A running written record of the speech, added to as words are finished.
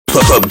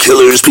Pub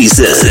Killers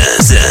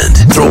present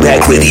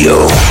Throwback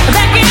Radio.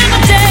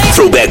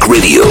 Throwback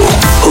Radio,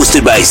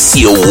 hosted by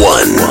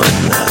CO1.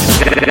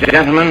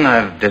 Gentlemen,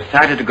 I've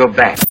decided to go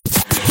back.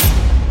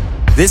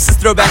 This is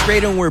Throwback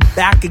Radio, and we're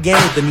back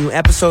again with a new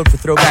episode for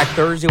Throwback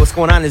Thursday. What's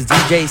going on is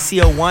DJ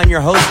CO1,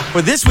 your host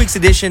for this week's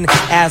edition,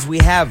 as we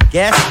have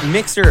guest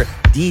mixer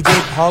DJ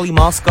Pauly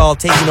Moskal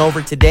taking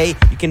over today.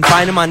 You can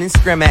find him on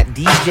Instagram at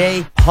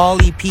DJ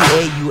Pauly,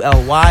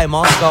 P-A-U-L-Y,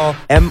 Moskal,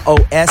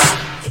 M-O-S-K-A-L.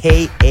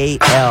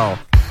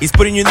 He's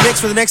putting you in the mix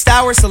for the next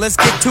hour, so let's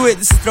get to it.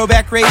 This is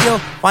Throwback Radio.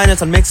 Find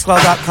us on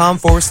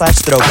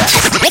mixcloud.com/throwback.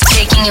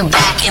 Taking you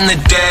back in the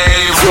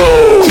day.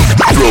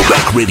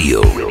 Throwback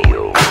Radio.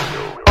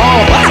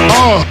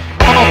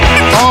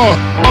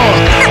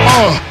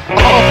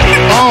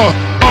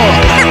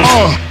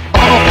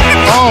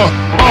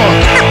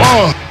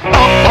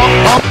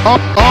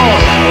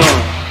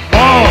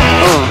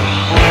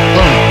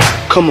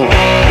 Come on.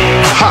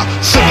 Ha,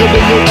 sicker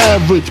than your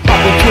average.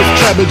 Poppin' twist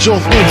cabbage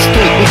off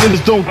instinct. Niggas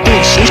don't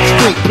think shit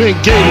stink.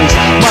 Pink gators,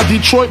 my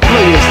Detroit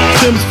players.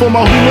 Tim's for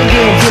my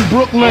hooligans in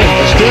Brooklyn.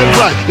 That's dead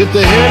right. If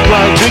the head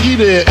right, Biggie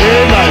there,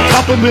 air night.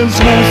 Papa been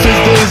smooth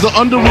since days of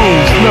under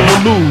rules. Never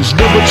lose,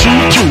 never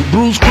choose to.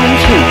 Bruise,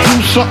 cruise, who?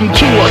 Do something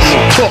to us.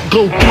 Talk,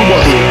 go through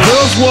us.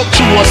 Girls walk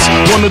to us,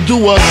 wanna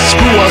do us,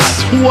 screw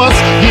us. Who us?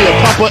 Yeah,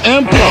 Papa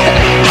and Plum.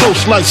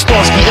 Close like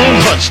Starsky and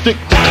Hutch. Stick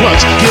to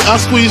clutch. Yeah,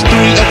 I squeeze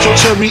 3 at your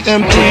cherry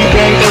M3.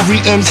 Bang every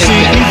MC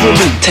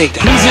easily. Take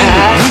that.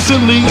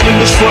 Recently in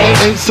this front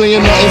ain't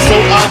saying nothing, so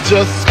I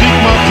just speak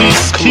my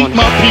peace, keep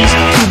my peace.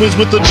 Cubans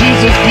with the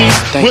Jesus peace,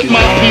 with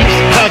my peeps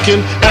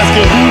packing,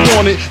 asking who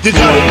want it. You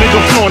got it, nigga,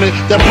 flaunt it.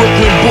 That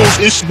Brooklyn Bulls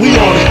ish, we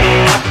on it.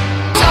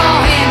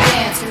 Saw him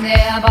dancing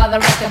there by the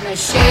record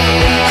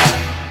machine.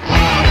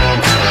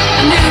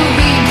 I knew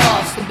he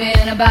must have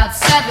been about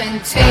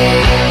 17.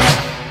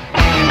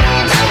 He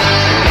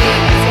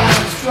was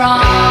running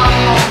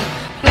strong,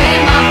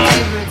 playing my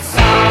favorite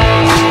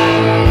song,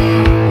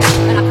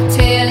 and I could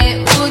tell it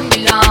wouldn't be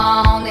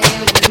long that he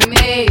was with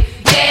me,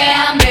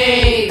 yeah,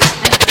 me.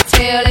 And I could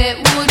tell it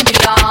wouldn't be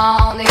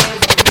long that he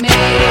was with me,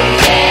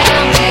 yeah,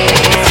 me.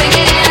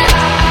 Singing,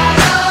 I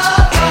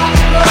love rock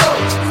and roll,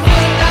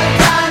 spend that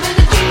time in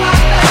the jukebox,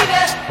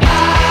 baby.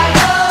 I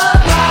love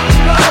rock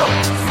and roll,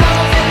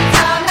 songs every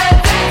time they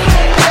dance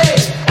with me.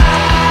 I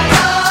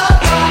love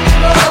rock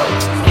and roll,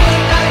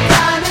 spend that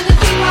time in the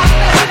jukebox,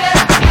 baby.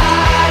 I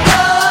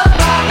love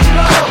rock and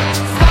roll,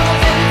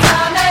 songs every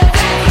time they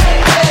dance with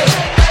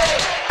me.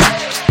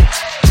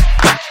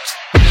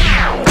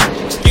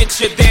 Get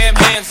your damn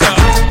hands up.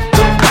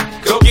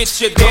 Go get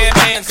your damn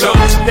hands up.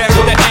 That's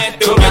the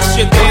anthem. Get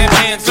your damn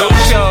hands up.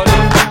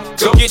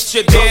 Go get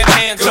your damn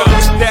hands up.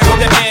 That's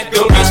the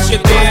anthem. Get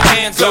your damn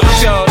hands up.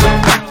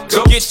 Go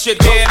get your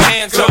damn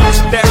hands up.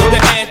 That's the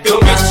anthem.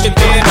 Get your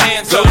damn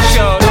hands up.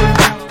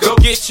 Go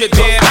get your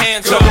damn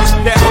hands up.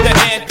 That's the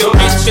anthem.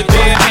 Get your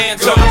damn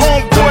hands up.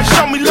 Homeboy,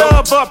 show me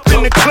love up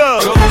in the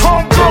club.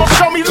 Homegirl,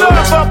 show me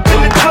love up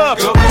in the club.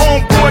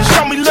 Homeboy,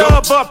 show me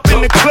love up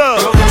in the club.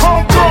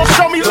 Homegirl,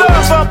 show me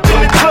love up in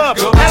the club.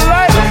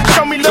 LA,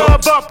 show me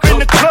love up in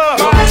the club.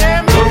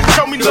 Miami,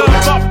 show me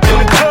love up in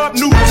the club.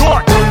 New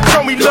York,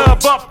 show me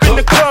love up in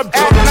the club.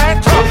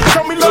 Atlanta,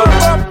 show me love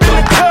up in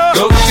the club.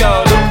 Go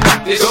shawty,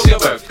 it's your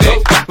birthday.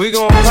 We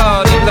gon'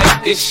 party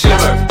like it's your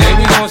birthday.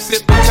 We gon'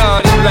 sip a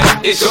party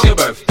like it's your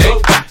birthday.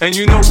 And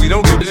you know we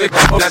don't give a shit.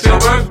 That's your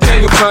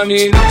birthday. You'll find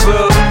me in the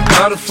club,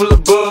 bottle full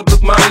of bub.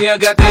 Look, mommy, I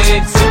got the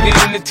X.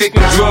 I'm into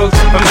taking drugs.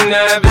 I'm into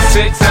having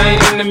sex. I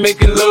ain't into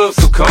making love.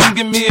 So come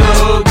give me a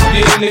hug.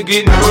 You're into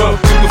getting rough.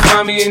 You can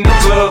find me in the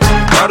club,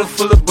 bottle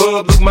full of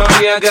bub. Look,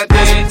 mommy, I got the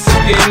X.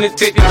 I'm into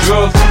taking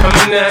drugs. I'm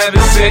into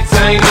having sex.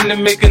 I ain't into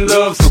making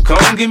love. So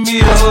come give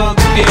me a hug.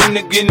 You're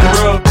into getting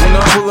rough. When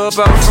I pull up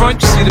out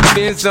front, you see the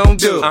Benz on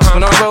dub.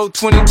 When I roll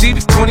 20 deep,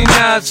 it's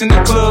 29s in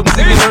the club.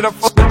 Niggas heard I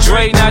fuck with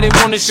Dre, now they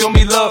wanna show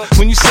me love.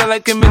 When you sell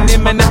like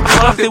Eminem and that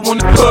puff, they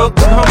wanna plug.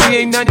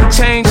 Homie, ain't nothing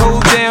changed,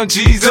 hold down,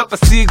 G's up. I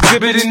see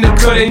exhibit in the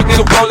cut, and you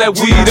can roll that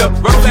weed up.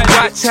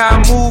 Watch how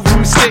I move, and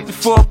mistake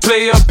before I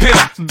play up here.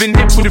 Been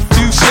hit with a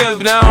few shells,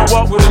 but I don't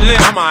walk with a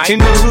limp. In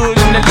the hood,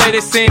 in the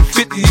lady saying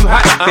 50, you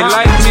hot. They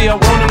like me, I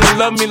want them to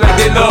love me like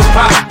they love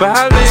pop. But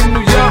holla in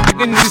New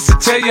York, and just to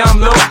tell you I'm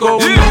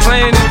loco. When the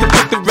plan is to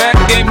put the rap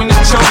game in the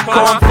choke.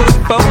 I'm full of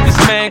focus,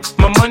 man.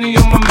 My money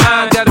on my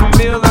mind, got a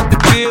meal out the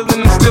deal,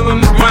 and I'm still on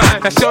the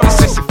grind. Now shorty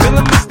says she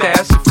feeling my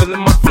style, she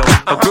feeling my flow.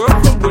 A girl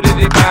from Wooded,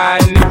 they buy,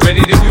 and they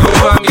ready to go.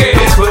 I'm in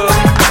the club,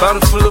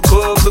 bottle full of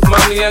bub. Look,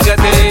 mommy, I got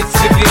the head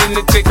sick,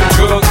 into taking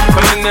drugs.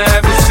 I'm into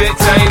having sex,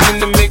 I ain't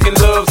into making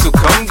love. So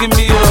come give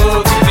me a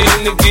hug, you're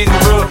into getting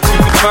rough. You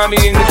can find me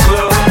in the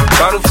club,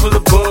 bottle full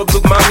of bub.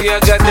 Look, mommy, I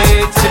got the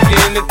head sick,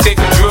 into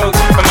taking drugs.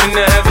 I'm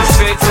into having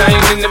sex, I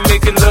ain't into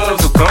making love.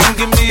 So come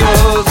give me a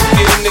hug,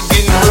 you're into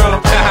getting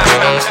rough.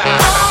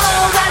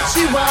 All that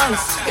she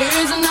wants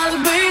is another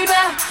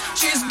baby.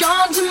 She's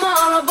gone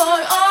tomorrow,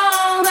 boy.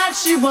 All that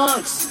she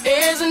wants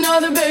is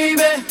another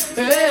baby.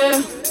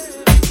 Yeah.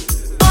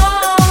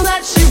 All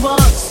that she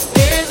wants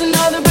is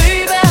another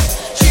baby.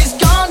 She's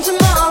gone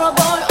tomorrow,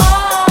 boy.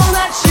 All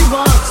that she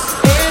wants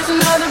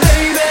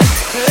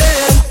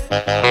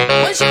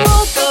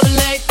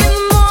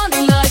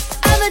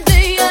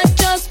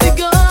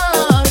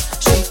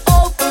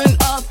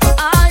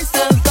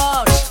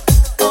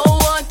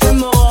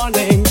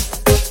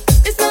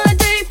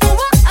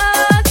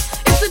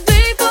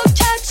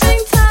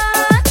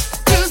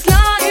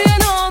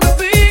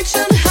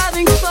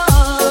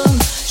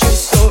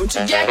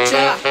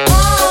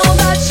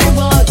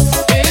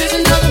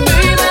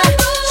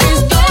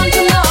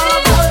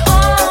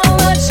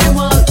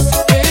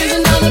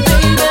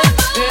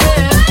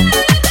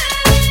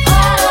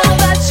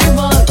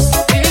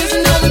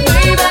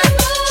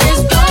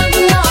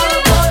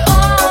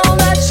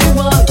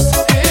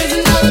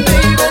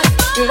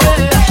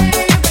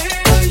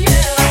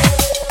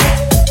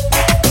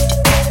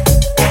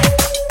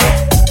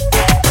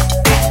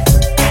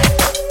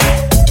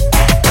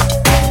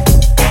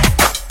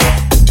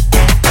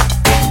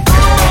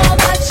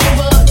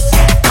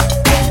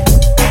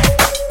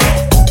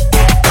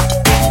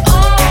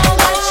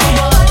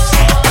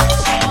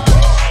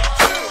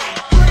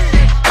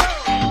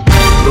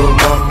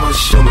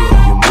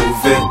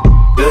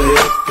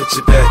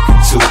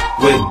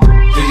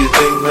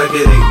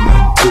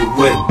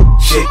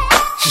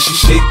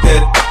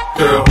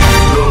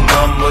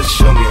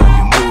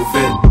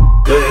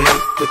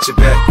put your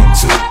back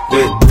into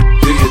it.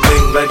 Do your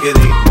thing like it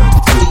ain't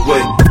nothing to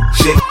it.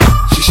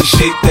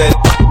 Shake that,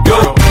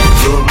 girl.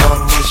 Little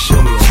mama, show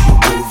me how you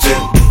move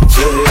it.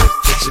 Go ahead,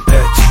 put your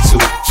back into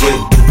it.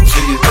 Do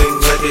your thing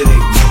like it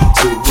ain't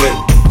nothing to it.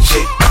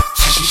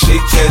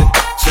 Shake that,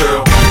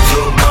 girl.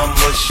 Little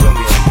mama, show me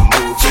how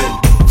you move it.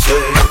 Go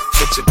ahead,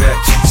 put your back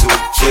into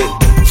it.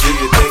 Do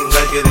your thing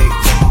like it ain't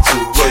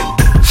nothing to it.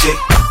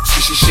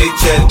 Shake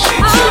that,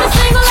 girl.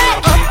 Single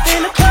leg up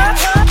in the club.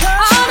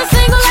 All the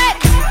single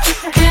legs,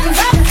 hands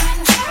up.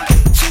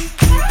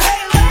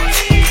 Hey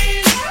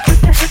ladies,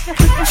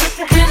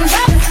 hands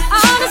up.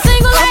 All the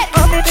single legs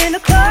up in the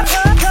club.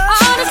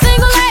 All the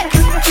single legs,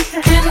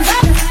 hands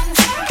up.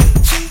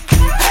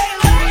 Hey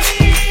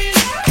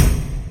ladies,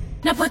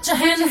 now put your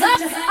hands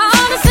up.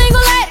 All the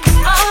single legs,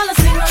 all the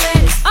single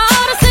ladies,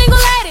 all the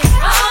single ladies,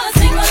 all the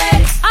single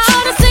ladies,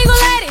 all the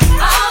single ladies,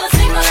 all the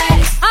single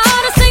ladies,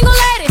 all the single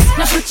ladies.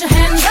 Now put your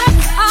hands up.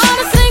 All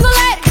the single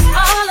ladies,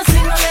 all the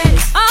single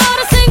ladies, all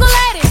the single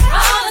ladies,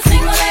 all the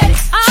single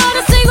ladies, all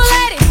the single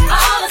ladies,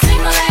 all the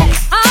single ladies,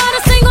 all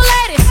the single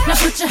ladies. Now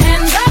put your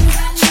hands up.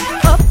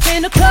 Up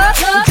in the club,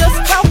 just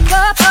broke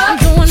up. I'm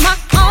doing my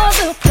own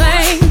little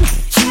thing.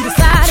 You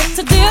decided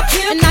to dip,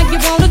 and now you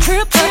want a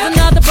trip. 'Cause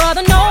another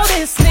brother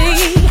noticed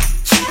me.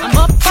 I'm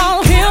up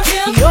on him, he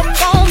up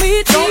on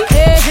me. Don't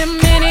pay him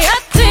any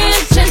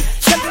attention.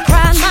 Just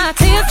cry my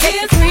tears,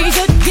 take 3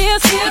 good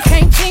years. You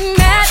can't be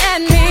mad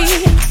at me.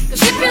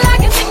 'Cause if you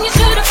like it, then you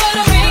should've put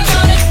a ring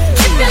on it.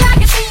 If you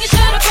like it, then you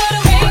should've put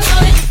a ring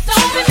on it.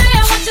 Don't be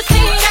mad what you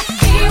see that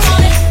he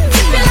want it.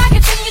 If you like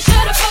it, then you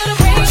should've put a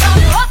ring on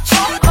it.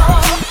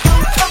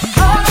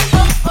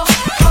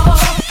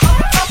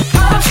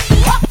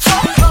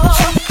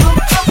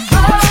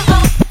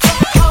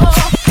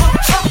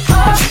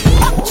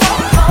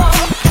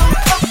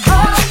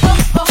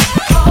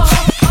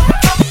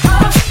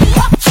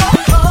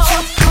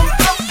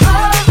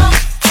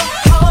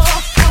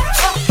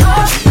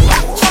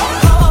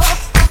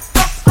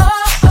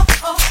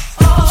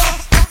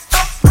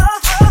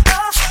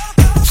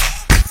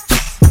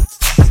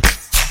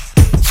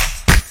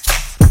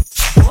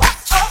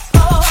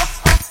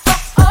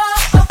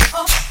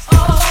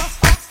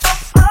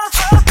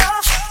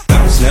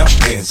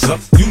 Hands up,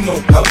 you know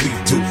how we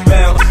do.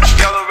 Bounce,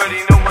 y'all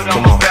already know what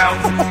I'm about.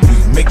 We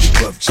make the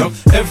club jump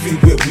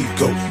everywhere we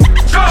go.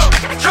 Jump.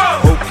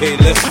 Okay,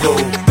 let's go.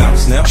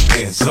 Bounce now,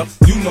 hands up,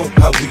 you know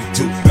how we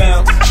do.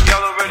 Bounce,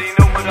 y'all already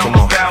know what I'm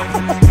about.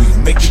 We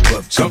make the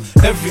club jump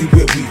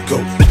everywhere we go.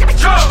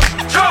 Jump.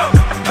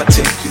 I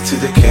take you to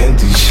the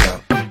candy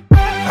shop.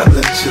 I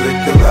let you lick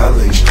the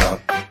lollipop.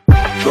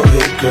 Go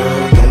ahead,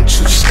 girl, don't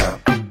you stop.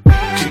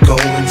 Keep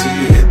going till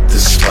you hit the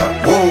spot.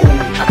 Whoa.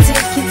 I'll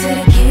take you to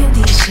the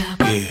candy shop.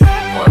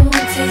 One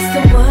more taste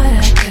of what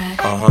I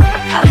got.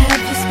 I'll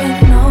have you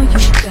spending all you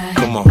got.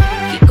 Come on.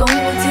 Keep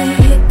going till you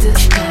hit the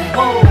spot.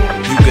 Whoa.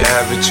 You can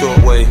have it your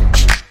way.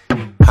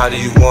 How do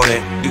you want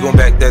it? You gon'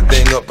 back that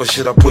thing up or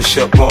should I push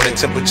up on it?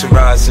 Temperature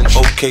rising,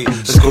 okay,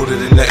 let's go to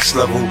the next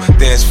level.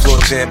 Dance floor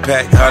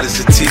jam-packed, hot as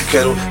a tea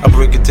kettle. I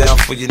break it down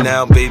for you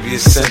now, baby,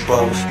 it's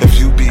simple. If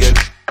you be a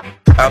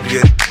I'll be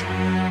a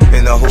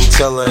in the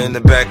hotel or in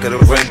the back of the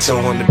rental,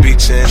 on the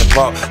beach or in the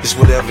park, it's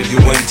whatever you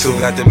into.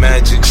 Got the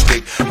magic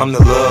stick, I'm the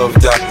love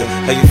doctor.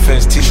 How your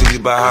friends teasing you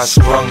about how I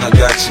sprung, I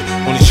got you.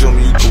 Wanna show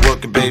me you can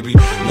work it, baby?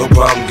 No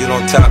problem, get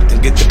on top,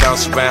 then get to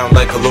bounce around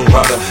like a low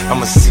rider.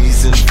 I'm a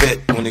seasoned vet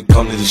when it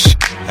comes to this shit.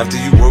 After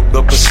you worked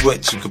up a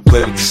sweat, you can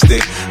play with the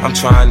stick. I'm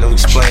trying to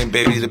explain,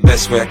 baby, the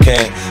best way I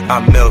can. I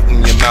melt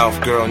in your mouth,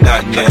 girl,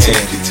 not in your hand. I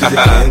take you to the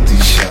candy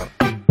shop.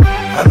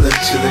 I let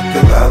you lick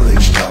the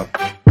lollipop.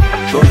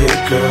 Go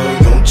ahead, girl,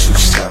 don't you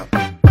stop.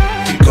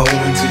 Keep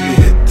going till you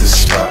hit the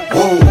spot.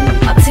 Whoa.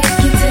 I'll take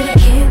you to the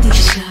candy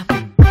shop.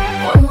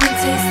 One more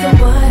taste of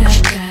what I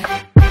got.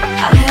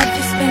 I'll have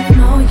you spending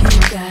all you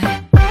got.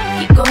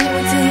 Keep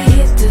going till you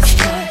hit the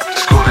spot.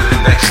 Let's go to the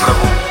next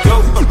level.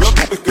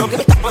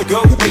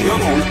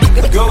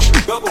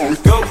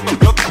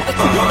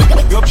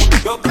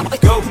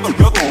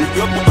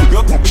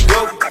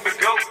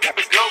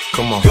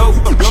 Come on.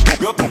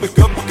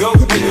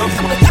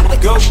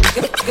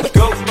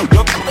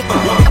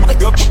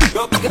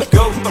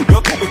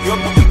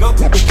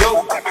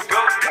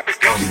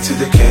 Get to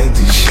the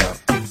candy shop.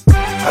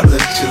 I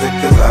let you lick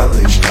the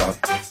lollipop.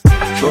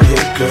 Go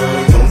ahead,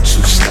 girl, don't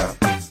you stop.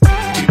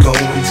 Keep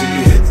going till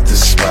you hit the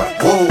spot.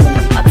 Whoa.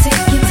 I'll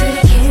take you to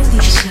the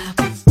candy shop.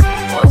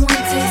 One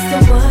more taste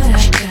of what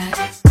I got.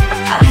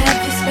 I'll have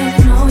you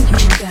spending all you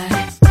got.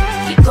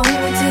 Keep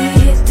going till you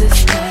hit the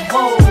spot.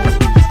 Whoa.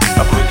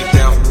 I break it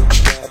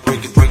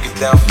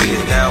down for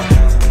you now.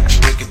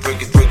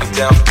 Break it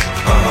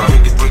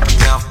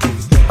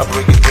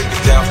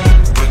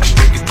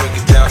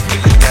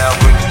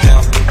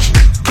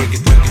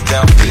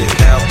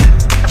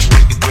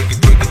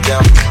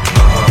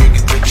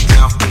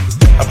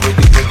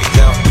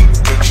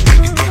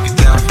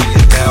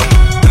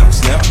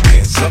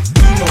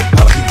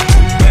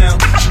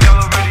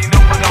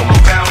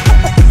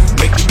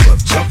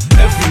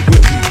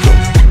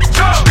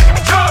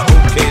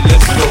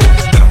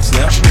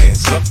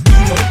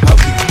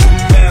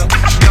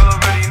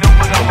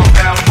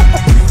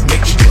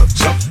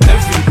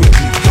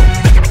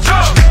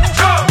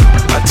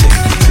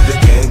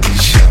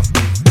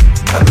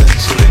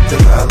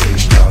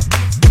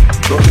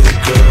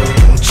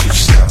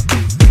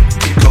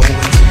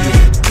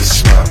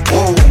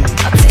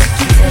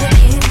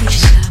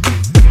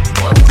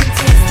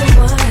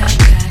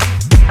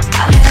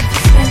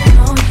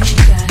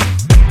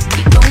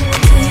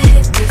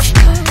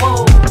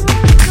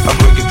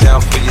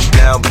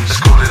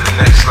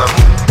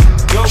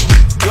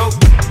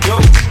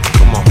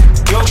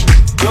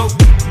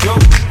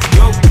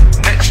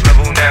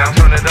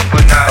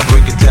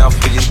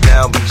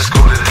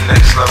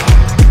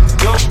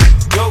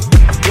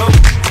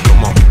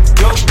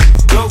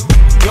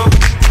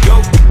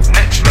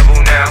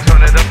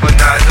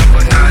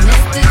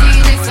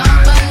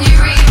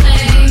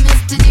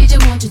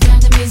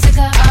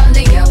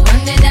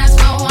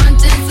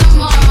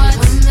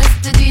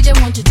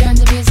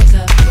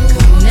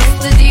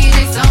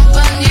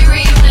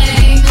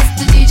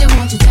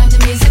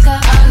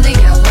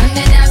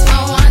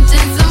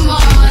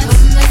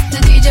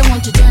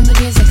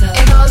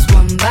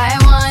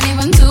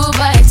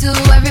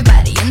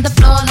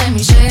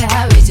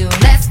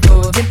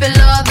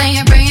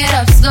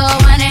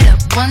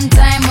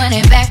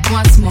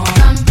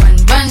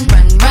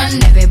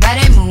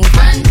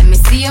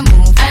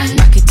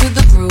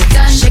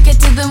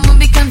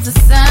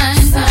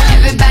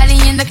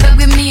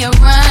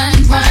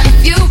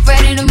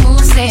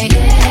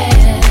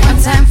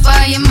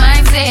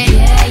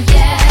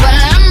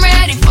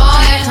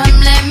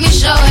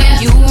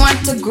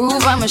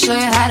I'ma show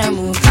you how to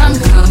move. Come,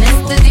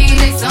 Mr.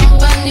 DJ,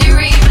 somebody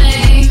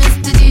replay.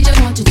 Mr. DJ,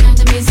 won't you turn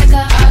the music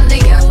up? All the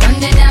girls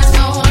run it down, so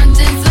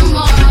wanting some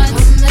more.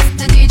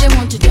 Mr. DJ,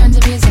 won't you turn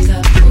the music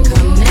up?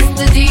 Come,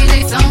 Mr.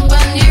 DJ,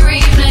 somebody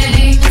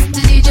replay.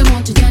 Mr. DJ,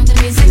 won't you turn the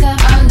music up?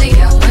 All the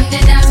girls run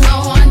it down,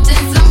 so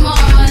wanting some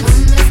more.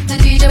 Mr.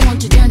 DJ,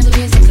 won't you turn the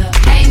music up?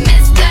 Hey,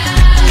 Mr.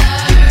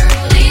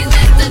 Please,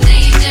 Mr.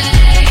 DJ,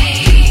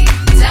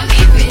 tell me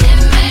if you hear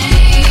me.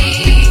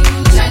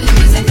 Turn the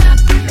music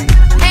up.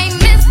 Hey,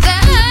 Mr.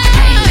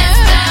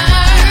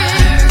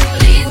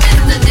 Please,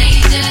 Mr.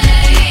 DJ,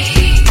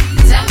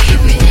 tell me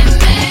if you hear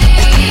me.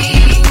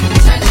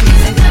 Turn the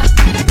music up.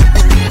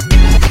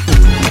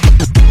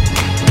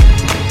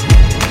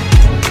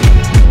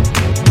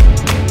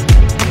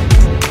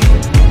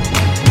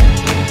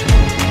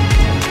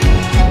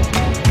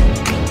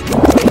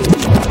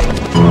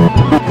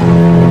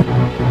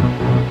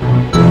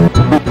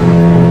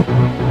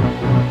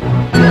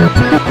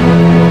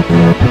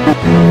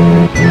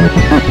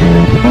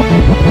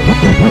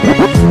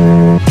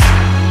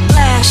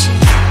 Flashing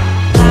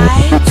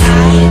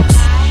lights,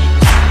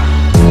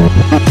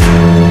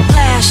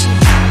 flashing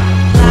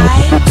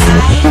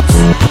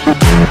lights.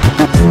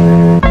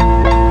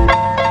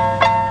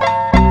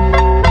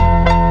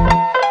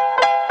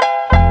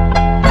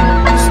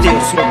 Still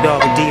Snoop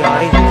Dogg and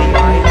D.R.E.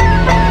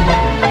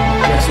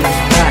 Guess who's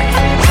back?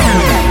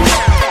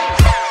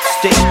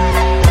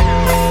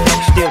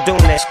 Still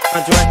doing that shit,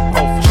 Andre?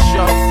 Oh, for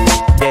sure.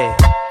 Yeah.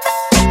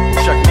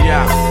 Check me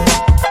out.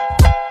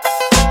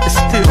 It's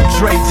still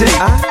Dre D,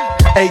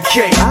 AK.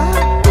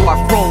 Though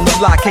I've grown a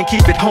lot, can't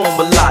keep it home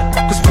a lot.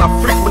 Cause when I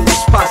frequent the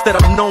spots that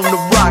I'm known to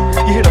rock,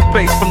 you hear the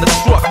bass from the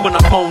truck when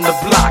I'm on the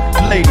block.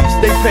 Ladies,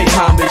 they pay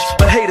homage,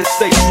 but haters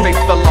say Dre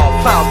fell off.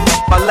 How?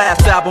 My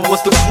last album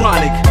was The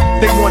Chronic.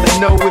 They wanna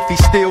know if he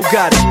still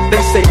got it.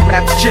 They say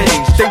raps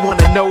change, they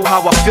wanna know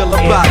how I feel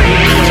about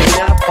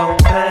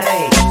it.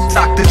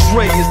 Dr.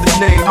 Dre is the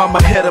name, I'm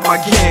ahead of my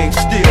game.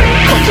 Still,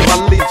 up to my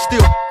league,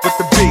 still with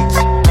the beats.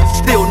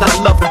 Still not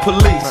loving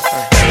police.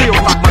 Still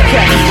rock my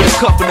khakis with a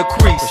cuff and a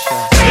crease.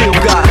 Still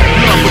got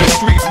love for the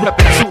streets,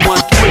 reppin'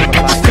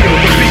 213. Still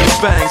the beats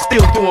bang,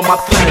 still doing my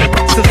thing.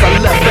 Since I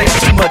left, ain't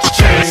too much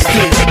change.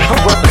 Still,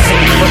 I'm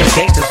representing for the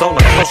gangsters all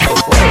across the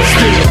world.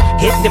 still,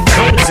 Hitting them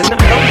corners and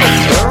them numbers,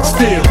 girl.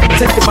 still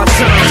taking my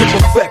time to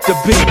perfect the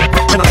beat.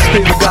 And I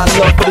still got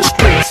love for the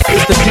streets.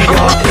 It's the I'm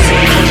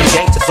representing for the D.R.E.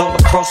 gangsters all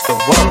across the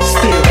world.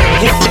 Still,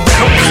 Hitting them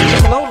corners and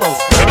them lolos,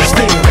 girl.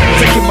 still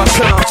taking my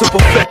time to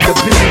perfect the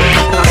beat.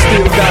 And I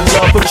still got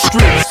love for the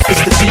streets.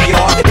 It's the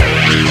D.R.E.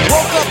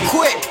 Woke up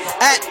quick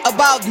at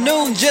about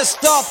noon. Just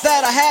thought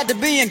that I had to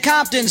be in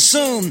Compton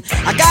soon.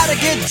 I gotta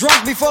get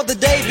drunk before the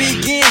day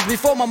begins,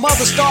 before my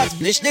mother starts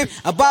listening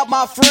about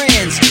my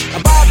friends.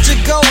 About to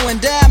go and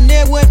damn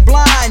near went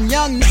blind.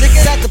 Young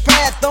nigga at the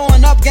pad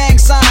throwing up gang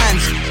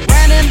signs.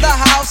 Ran in the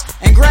house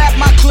and grabbed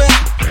my clip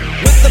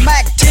with the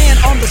Mac 10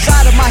 on the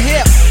side of my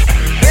hip.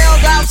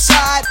 Bailed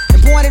outside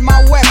and pointed my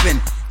weapon.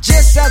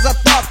 Just as I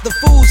thought, the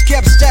fools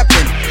kept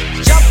stepping.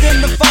 Jumped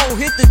in the foe,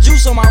 hit the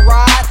juice on my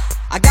ride.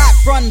 I got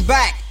front and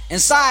back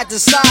and side to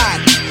side.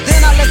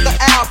 Then I let the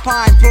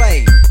Alpine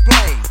play.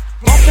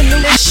 Bumping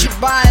new shit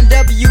by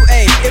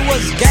NWA. It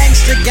was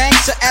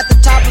gangster at the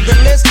top of the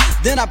list.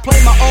 Then I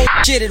played my old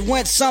shit, it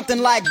went something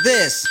like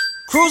this.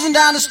 Cruising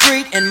down the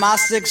street in my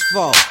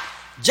 6'4",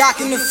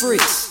 jocking the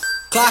freaks,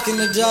 clocking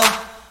the dough.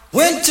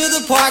 Went to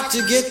the park to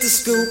get the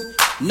scoop.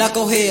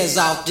 Knuckleheads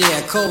out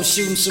there, cold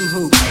shooting some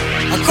hoops.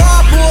 A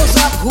car pulls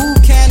up, who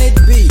can it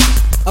be?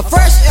 A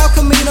fresh El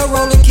Camino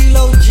rolling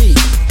Kilo G.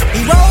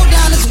 He rolled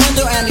down his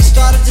window and he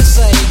started to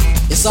say,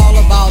 it's all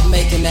about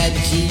making that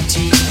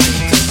GT.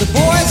 Cause the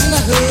boys in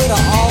the hood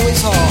are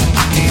always hard.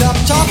 You come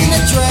talking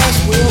the trash,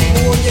 we'll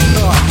pull your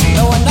car.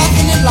 Knowing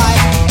nothing in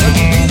life, but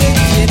you be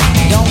legit.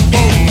 Don't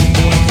vote me,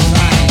 boy, cause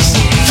I ain't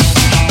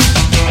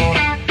shit.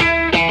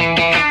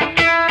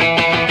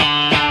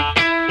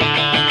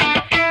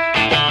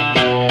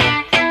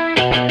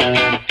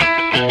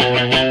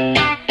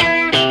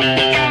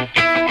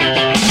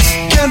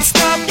 Can't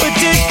stop,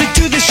 addicted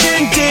to the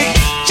shindig.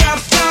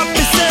 Chopped up,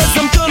 it says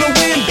I'm gonna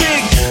win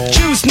big.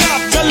 Choose not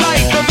the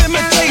life of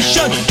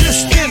imitation.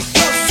 Distant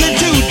closer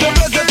to the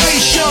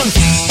reservation.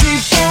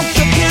 Defunct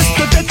the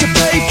pistol that you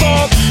pay for.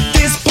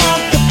 This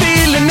pump the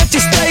feeling that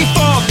you stay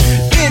for.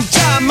 In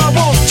time I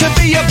want to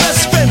be your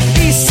best friend.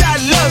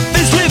 Eastside love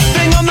is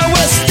living on the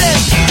west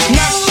end.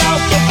 Knocked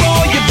out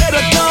before you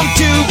better come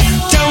to.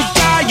 Don't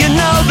die, you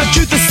know the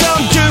truth is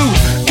some do.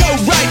 Go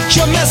write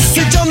your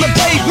message on the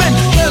pavement.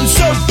 Burn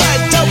so bad,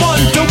 I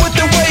wonder what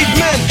the wave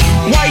meant.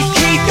 White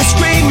heat is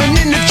screaming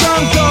in the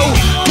jungle.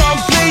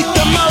 Complete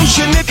the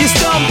motion if you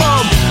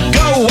stumble.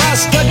 Go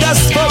ask the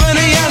dust for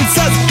any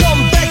answers.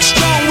 Come back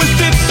strong with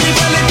 50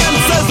 valid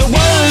answers. The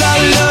world I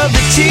love,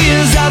 the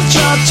tears I've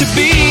tried to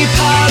be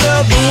part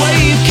of the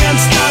wave. Can't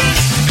stop,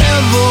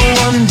 ever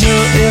wonder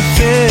if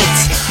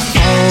it's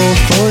all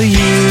for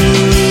you.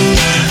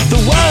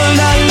 The world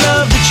I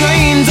love, the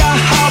trains I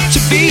hop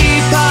to be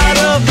part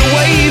of the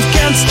wave.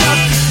 Can't stop,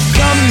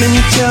 come and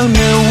tell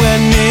me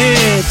when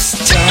it's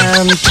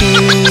time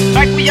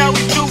Like we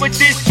always do at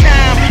this time,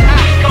 I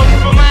go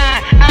for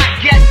mine, I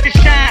get to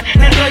shine.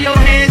 Now throw your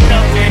hands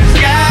up in the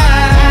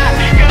sky.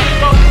 Girl,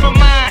 go for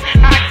mine,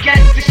 I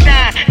get to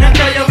shine. Now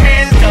throw your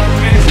hands up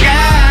in the sky.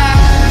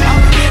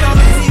 I'ma get on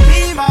this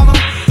EP, mama.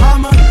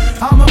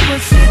 I'ma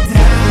push it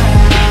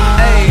down.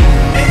 Hey,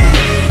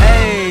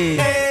 hey,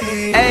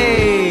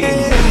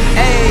 hey,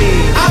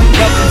 hey.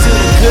 Welcome to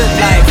the good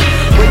life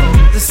with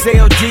the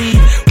CLG.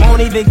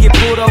 Won't even get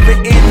pulled over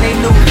in they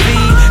new V.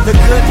 The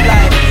good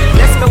life.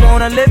 Let's go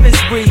on a living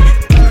spree.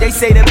 They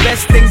say the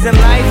best things in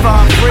life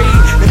are free.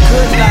 The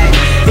good life.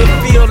 It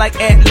feel like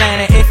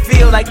Atlanta. It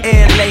feel like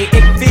LA.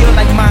 It feel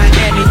like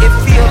Miami. It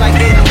feel like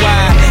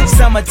NY.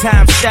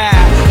 Summertime shy.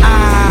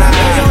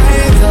 Throw your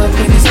hands up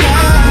in the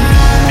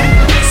sky.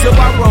 So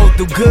I roll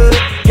through good.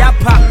 Y'all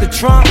pop the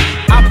trunk.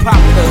 I pop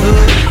the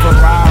hood.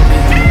 Ferrari.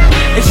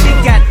 And she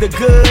got the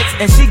goods.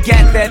 And she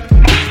got that.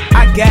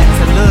 I got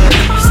to look.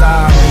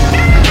 Sorry.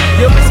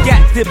 Yo, it's got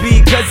to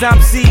be cause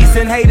I'm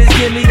seasoned. Haters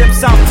give me them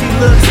salty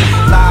looks.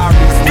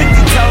 Lowry's 50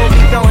 told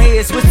me don't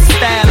hate, switch the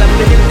style up.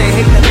 And if they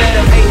hate, then let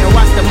them hate and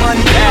watch the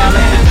money pile.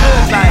 And the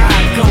good life,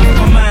 I go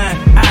for mine,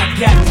 I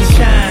got to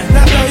shine.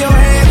 Now throw your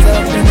hands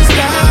up in the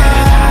sky.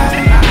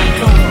 I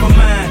go for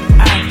mine,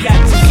 I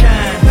got to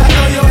shine. Now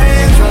throw your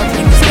hands up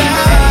in the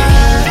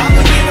sky.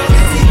 I'ma get on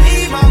this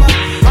EP, mama.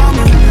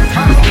 I'ma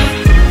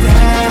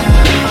down.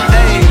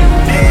 Hey,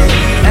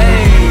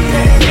 hey,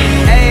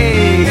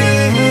 hey,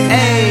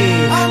 hey.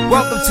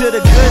 Welcome to the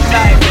good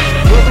life.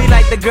 We'll be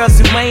like the girls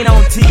who ain't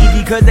on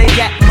TV cause they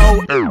got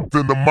more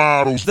than the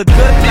models. The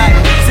good life.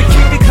 So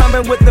keep it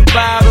coming with the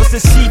bottles. So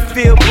she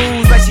feel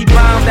booze like she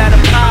bombed at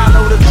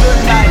Apollo. The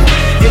good life.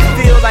 It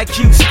feel like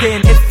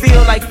Houston. It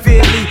feel like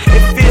Philly.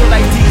 It feel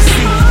like DC.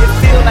 It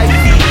feel like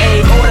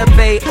PA or the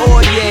Bay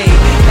or yay.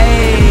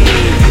 Hey,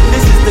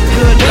 this is the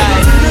good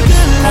life.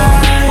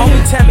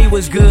 Homie, tell me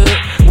what's good.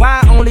 Why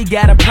I only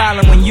got a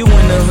problem when you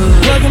in the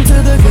hood? Welcome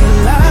to the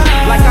good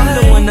life. Like I'm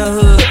doing the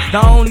hood.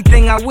 The only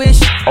thing I wish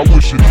it.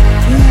 Welcome to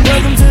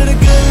the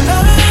good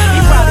life.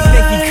 You probably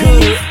think he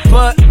could,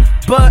 but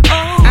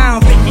I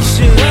don't think he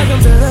should.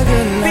 Welcome to the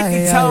good life.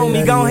 50 told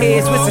me go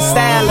ahead, switch the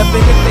style up.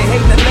 And if they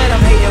hate, then let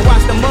them hate. And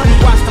watch the money,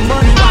 watch the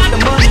money, watch the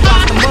money,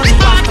 watch the money,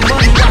 watch the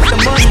money, watch the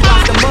money,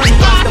 watch the money,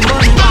 watch the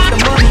money, watch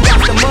the money,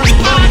 watch the money,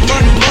 money,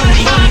 money,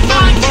 money, money,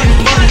 money,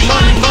 money,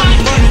 money, money,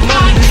 money, money,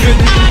 money.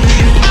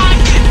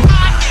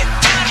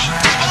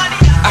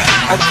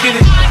 I get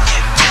it.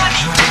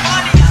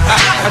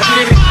 I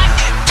get it.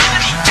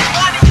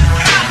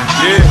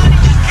 Yeah.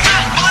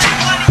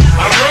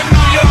 I run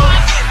New York.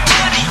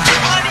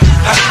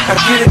 I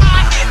get it.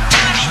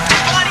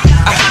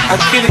 I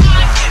get it.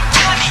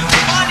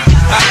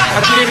 I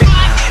get it.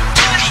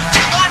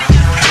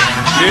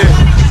 Yeah.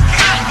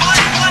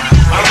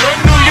 I run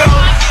New York.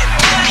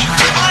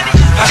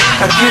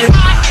 I get it.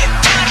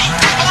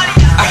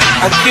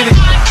 I get it.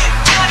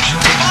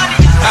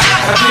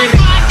 I get it.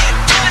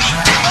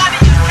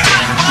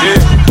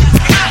 Yeah.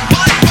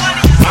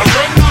 I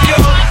run New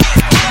York.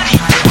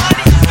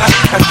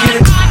 I get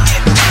it.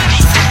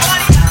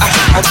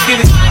 I get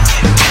it.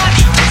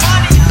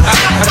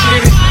 I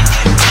get it.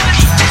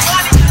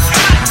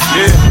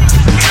 Yeah.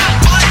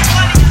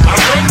 I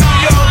run New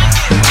York.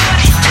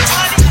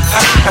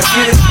 I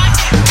get it.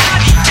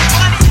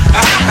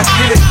 I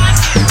get it.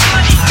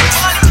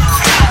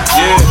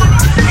 Yeah.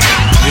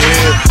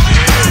 Yeah.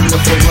 A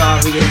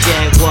Ferrari, a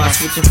Jaguar,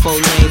 switching 4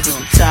 lanes with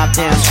the top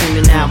down,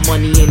 screaming out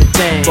money ain't a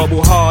thing.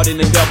 Bubble hard in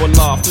the double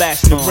law,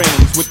 flashing the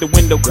rims with the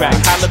window crack.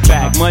 Holla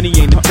back, money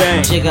ain't a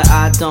thing. Jigga,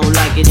 I don't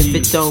like it if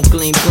it don't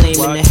gleam.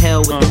 In the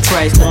hell with the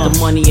price, but the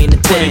money ain't a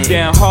thing. Put it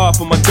down hard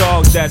for my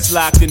dogs that's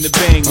locked in the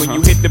bang. When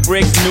you hit the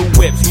bricks, new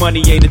whips,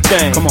 money ain't a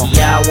thing. Come on.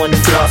 Y'all wanna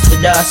floss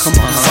with us? Come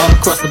on. All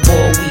across the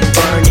board, we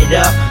burn it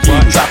up.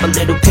 Drop a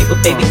little paper,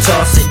 baby,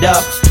 toss it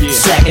up.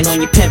 Slacking on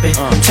your pimpin',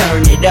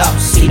 turn it up.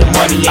 See the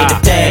money ain't a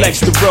thing.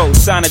 Flex the road,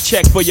 sign a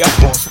check for your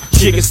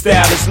jigger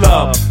style is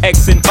love,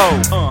 X and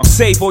O.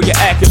 Save all your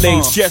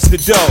accolades, just the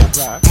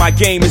dough. My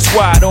game is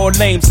wide, all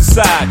names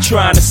aside.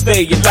 Trying to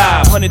stay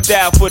alive,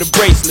 100,000 for the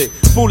bracelet.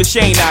 Foolish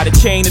ain't I, the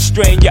chain to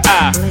strain your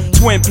eye.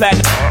 Twin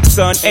platinum,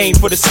 son, aim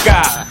for the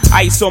sky.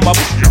 Ice on my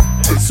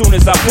as soon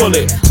as I pull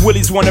it.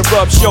 Willies wanna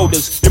rub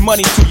shoulders, your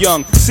money's too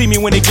young. See me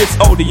when it gets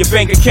older, your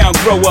bank account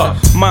grow up.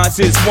 Mine's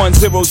is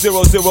 1000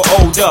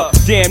 old up.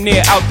 Damn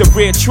near out the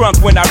rear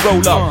trunk when I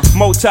roll up.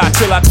 Moti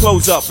till I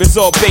close up, it's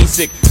all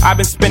basic. I've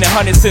been spending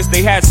hundreds since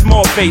they had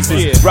small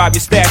faces. Rob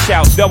your stash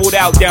out, doubled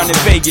out down in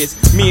Vegas.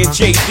 Me and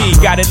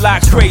JD got it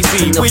locked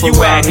crazy. Where you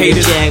at,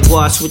 haters?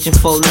 Jaguar switching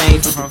 4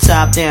 lanes with the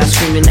top down,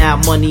 screaming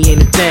out money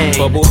ain't a thing.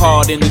 Bubble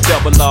hard in the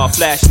double R,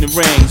 flashing the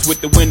rings with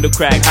the window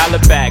crack. Holla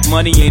back,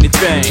 money ain't a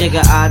thing.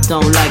 Jigga, I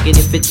don't like it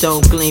if it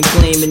don't gleam.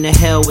 In the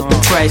hell with the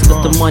price,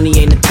 but the money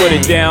ain't a thing. Put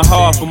it down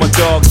hard for my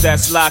dogs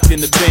that's locked in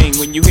the bing.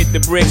 When you hit the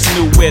bricks,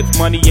 new whip,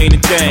 money ain't a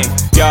thing.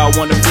 Y'all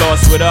wanna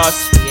floss with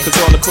us? Cause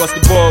all across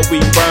the board we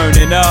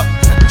burning up.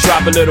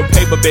 Drop a little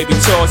paper, baby,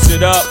 toss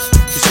it up.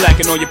 You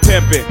slacking on your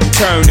pimping,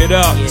 turn it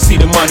up. See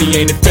the money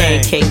ain't a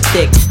thing. Cake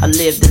thick, I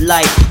live the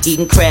life.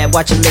 Eating crab,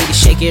 watching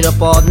ladies shake it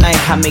up all night.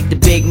 I make the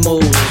big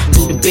moves,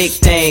 do the big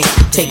thing.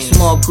 Take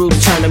small groups,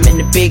 turn them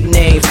into big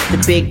names.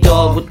 The big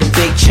dog with the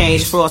big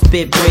change,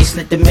 frostbit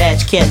bracelet, the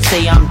match. Can't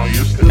say I'm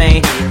the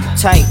man.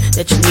 Type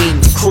that you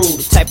need the crew,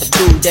 the type of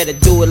dude that'll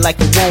do it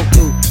like you won't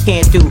do.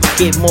 Can't do,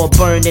 get more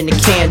burned than the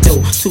candle.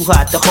 Too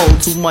hot to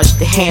hold, too much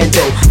to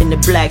handle. In the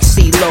black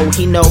sea low,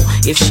 he know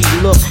if she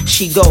look,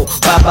 she go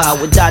bye-bye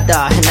with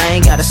Dada, and I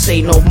ain't gotta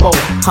say no more.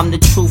 I'm the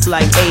truth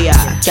like AI,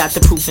 got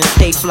the proof and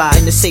stay fly.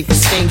 And the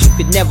safest things you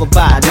could never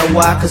buy. Know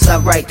why? Cause I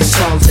write the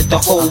songs that the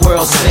whole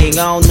world sing.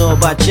 I don't know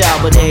about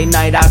y'all, but every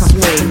night I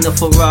swing the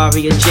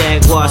Ferrari or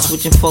Jaguar,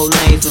 switching 4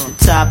 lanes with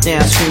the top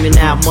down, screaming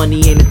out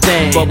money ain't a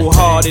thing. Bubble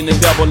hard in the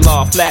double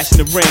law,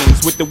 flashing the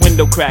rings with the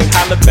window crack.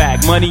 Holla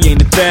back, money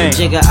ain't a thing.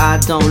 Jigga, I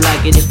don't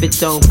like it if it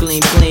don't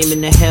gleam. Gleam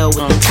in the hell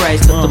with the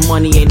price, but the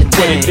money ain't a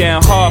thing. Put it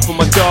down hard for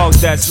my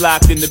dogs that's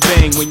locked in the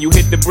bang. When you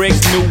hit the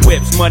bricks, new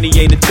whips, money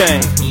ain't a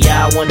thing.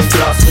 Yeah, I wanna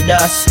floss with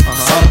us.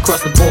 All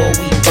across the board,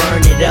 we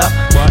burn it up.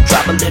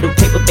 Drop a little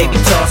paper, baby,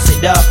 toss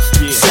it up.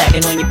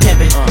 Slacking on your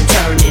pimpin',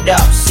 turn it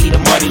up. See the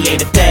money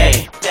ain't a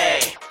thing.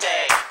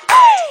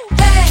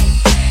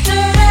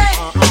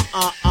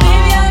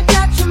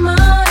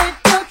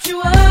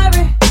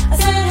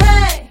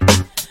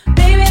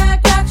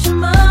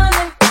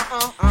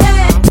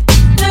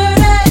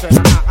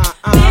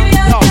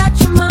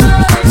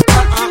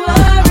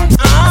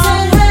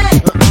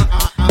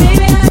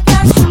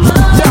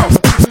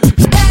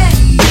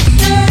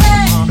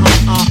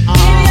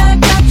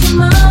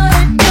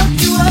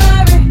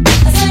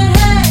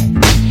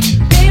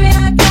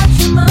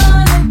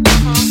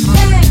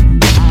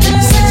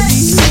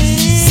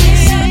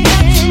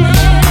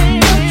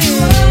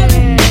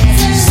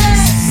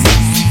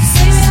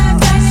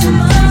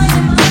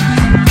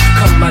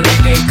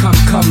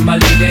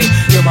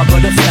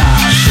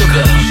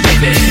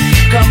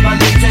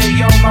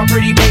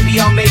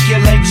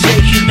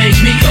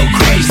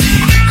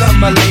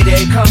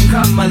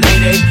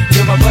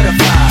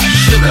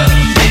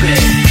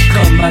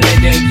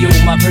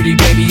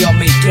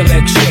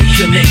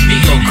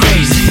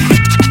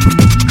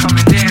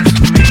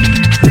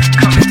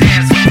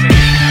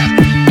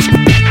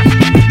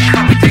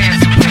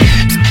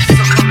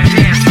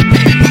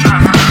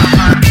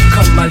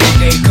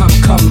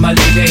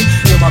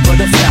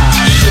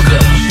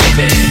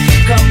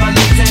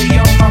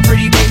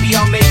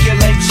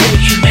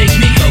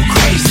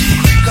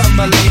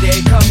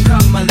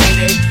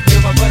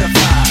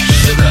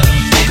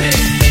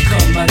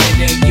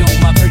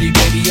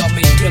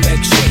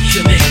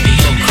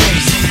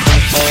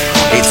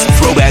 It's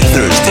Throwback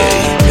Thursday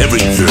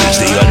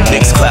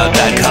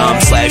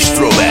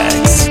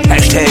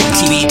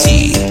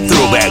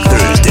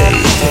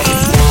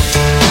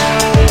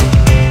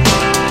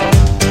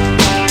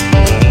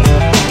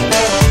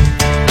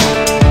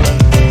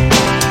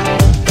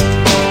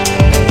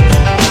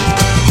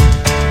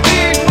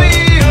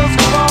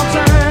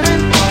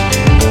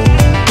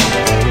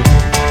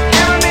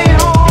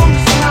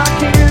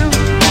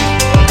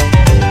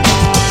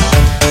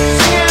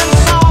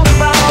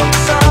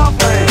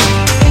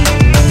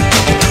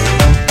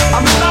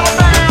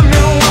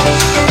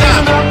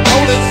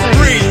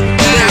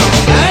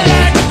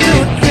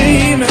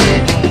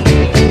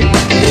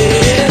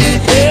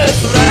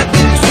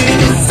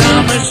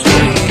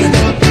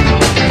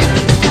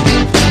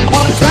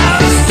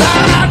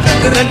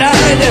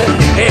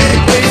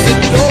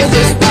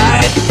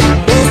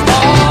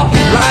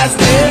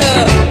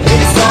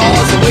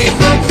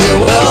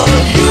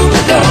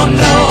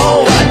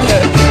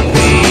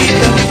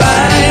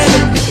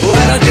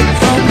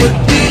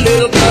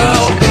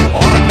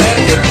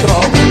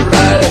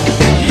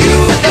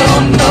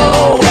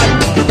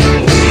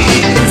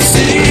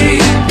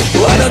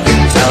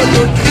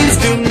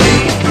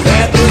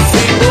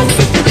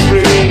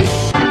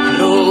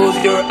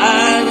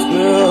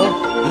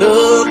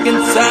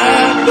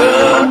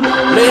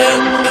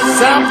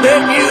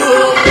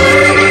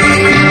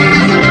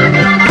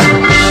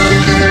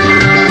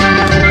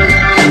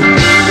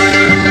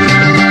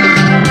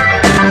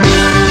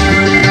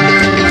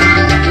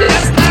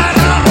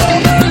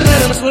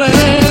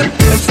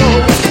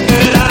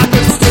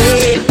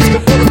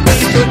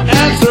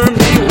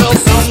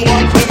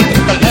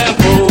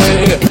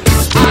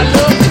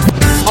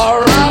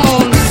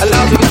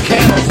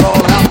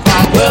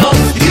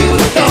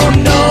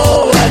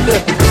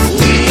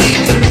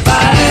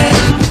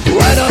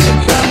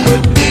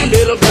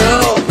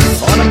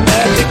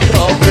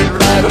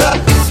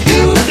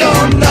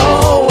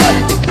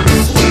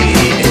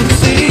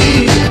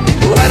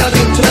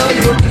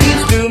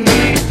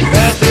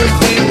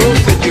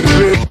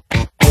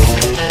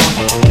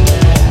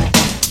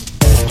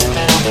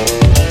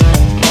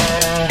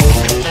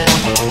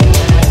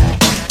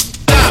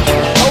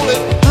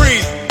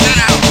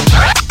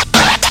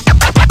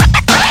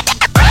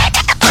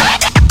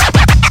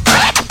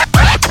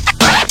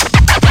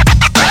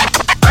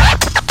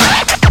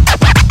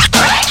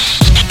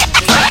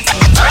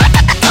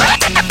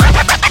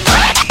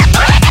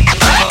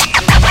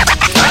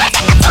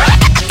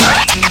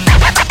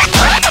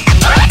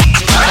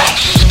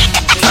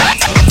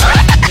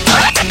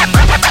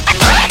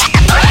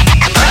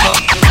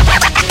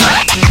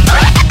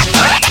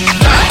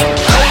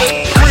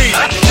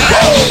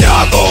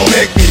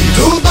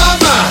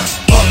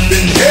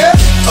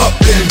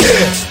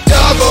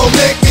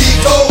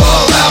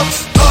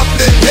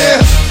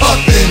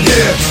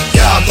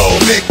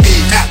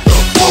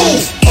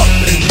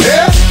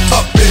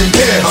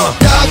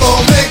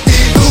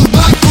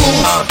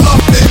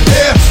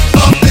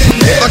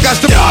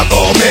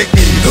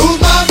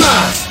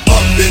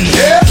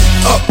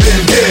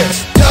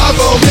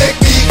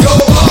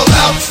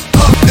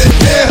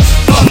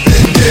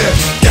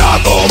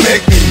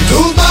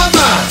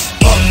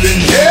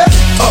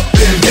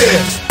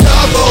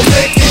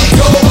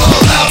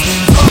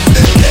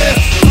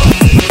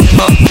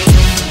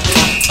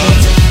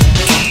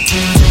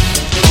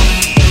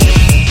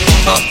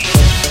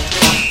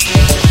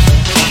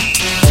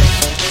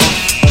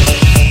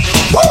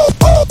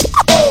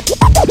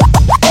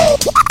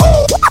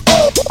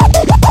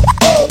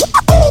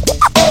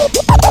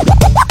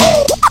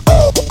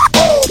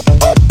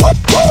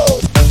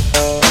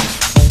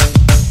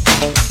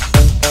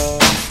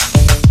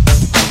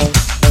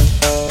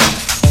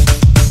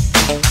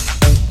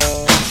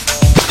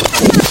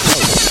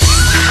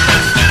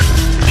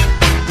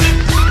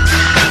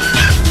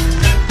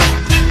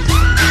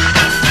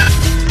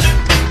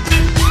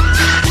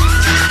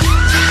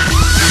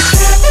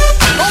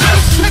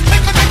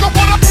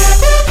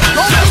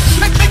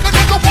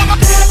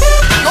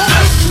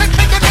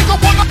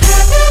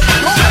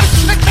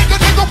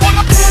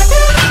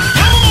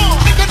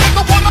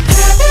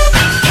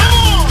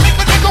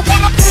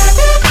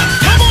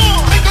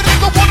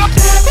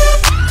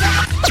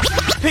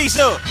Peace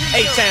up,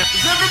 A-Town.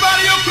 Is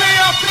everybody okay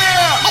out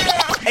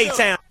there?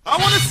 A-Town. I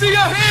want to see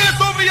your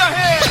hands over your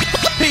head.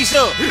 Peace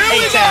up, Here we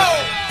go.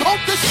 A-Town. Don't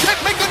this shit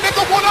make a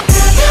nigga wanna?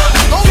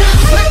 Don't this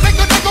shit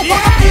make a nigga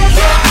wanna?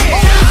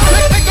 Don't this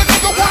shit make a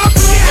nigga wanna? Don't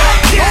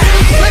this shit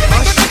make a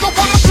nigga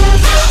wanna?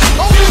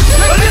 Don't this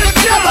shit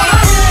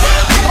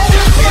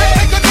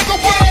make a nigga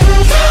wanna?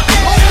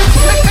 Don't this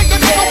shit make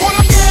a nigga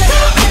wanna?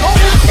 Don't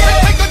this shit make a nigga wanna? Don't this shit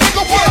make a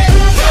nigga wanna?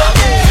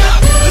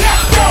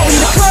 In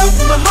the club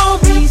with my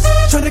homies,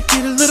 tryna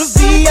get a little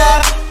VI.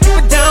 Keep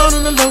it down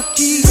on the low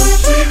key.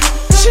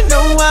 She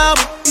know how it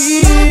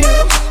feels.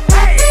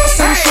 I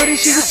saw shorty,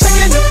 she was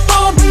checking up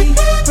on me.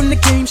 From the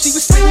game, she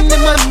was spitting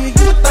in my ear.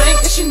 You would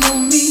think that she knew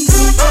me.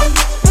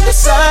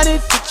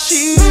 Decided to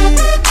cheat.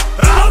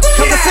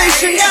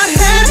 Conversation got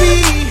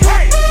heavy.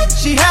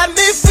 She had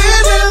me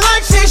feeling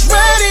like she's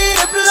ready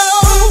to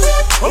blow.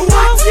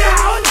 Watch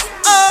out!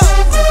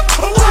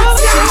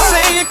 She was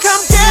saying,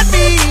 come get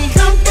me.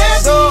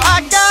 So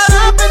I got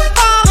up and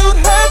followed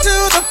her to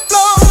the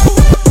floor.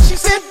 She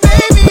said,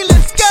 baby,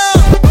 let's go.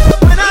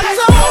 When I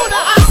told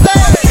her, I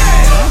said,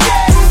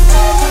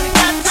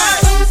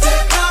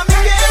 come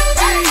and get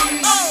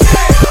me. I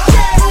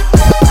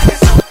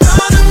guess I'm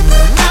gonna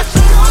have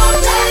to go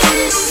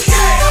days.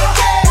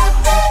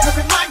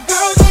 Hurry, my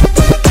girl, you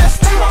put the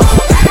best in all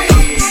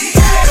days.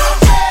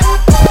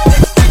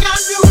 Next thing I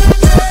knew,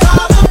 she was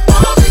all up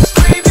on me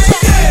screaming.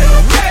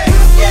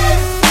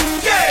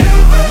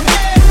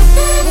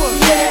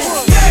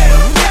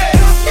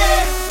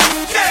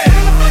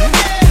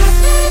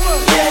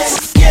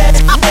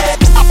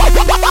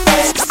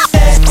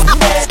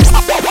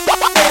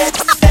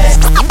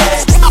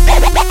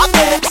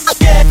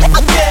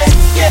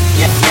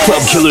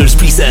 Club Killers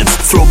presents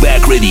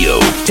Throwback Radio,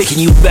 taking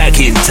you back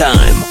in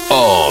time,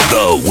 all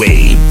the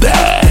way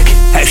back.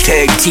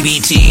 Hashtag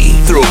TBT,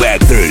 Throwback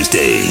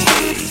Thursday.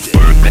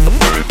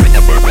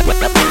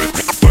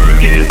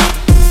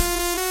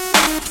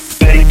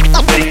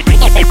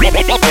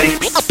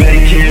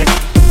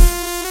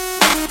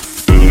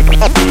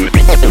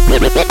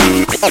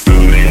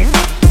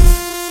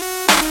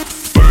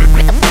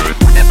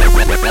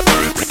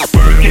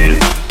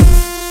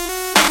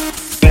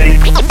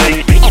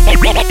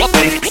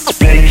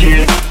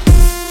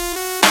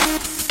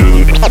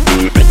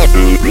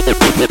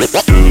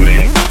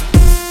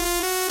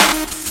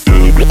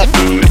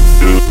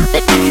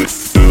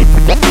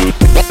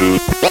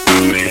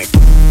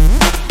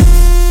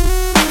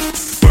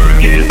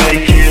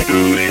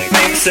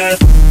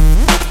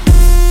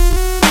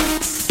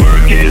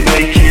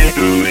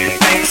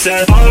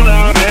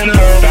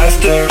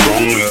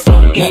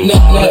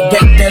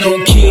 That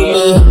don't kill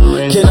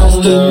me, can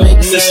only make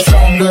me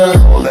stronger.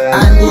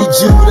 I need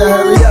you to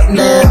hurry up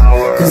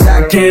now, cause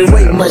I can't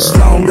wait much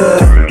longer.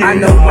 I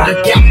know I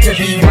got to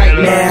be right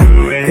now,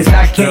 cause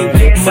I can't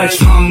get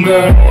much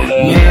longer.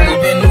 Man,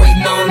 I've been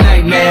waiting all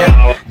night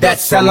now,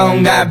 that's how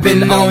long I've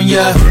been on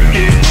ya.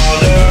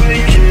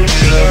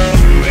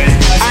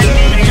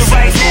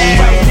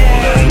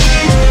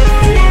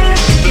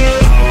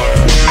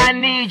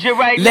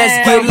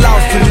 Let's get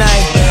lost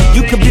tonight.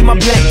 You could be my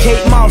black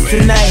Kate Moss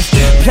tonight.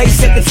 Play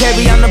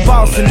secretary, I'm the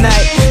boss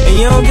tonight. And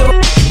you don't give a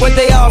what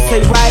they all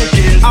say, right?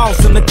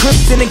 Awesome, the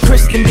Christian and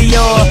Christian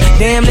Dior.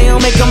 Damn, they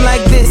don't make them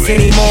like this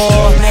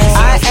anymore.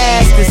 I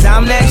ask cause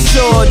I'm not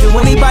sure. Do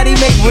anybody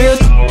make real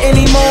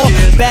anymore?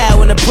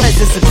 Bow in the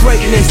presence of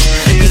greatness.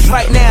 Cause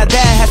right now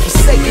that has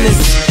forsaken us.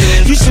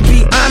 You should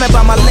be honored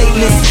by my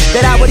lateness,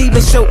 that I would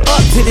even show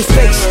up to this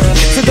face.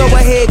 So go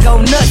ahead, go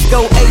nuts,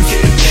 go ace.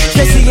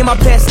 Especially in my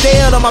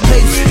pastel on my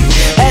page.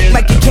 Act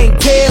like you can't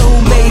tell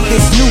who made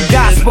this new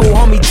gospel,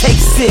 homie. Take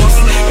 6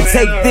 and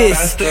take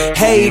this,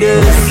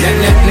 haters.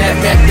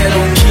 That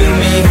don't kill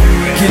me,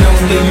 can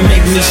only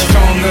make me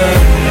stronger.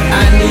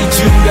 I need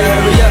you to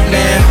hurry up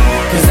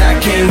now, cause I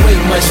can't wait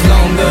much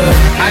longer.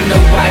 I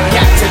know I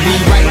got to be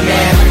right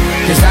now,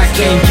 cause I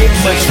can't get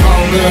much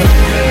longer.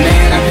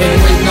 Man, I've been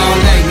waiting all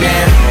night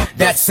now,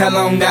 that's how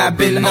long I've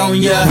been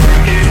on ya.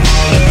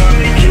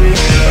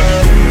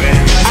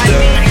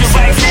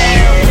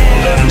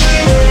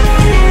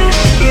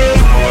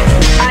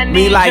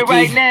 Me like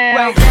it.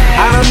 I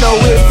don't know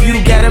if you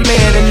got a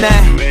man or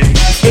not,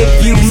 if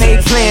you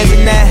made plans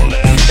or not,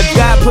 if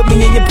God put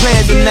me in your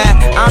plans or not.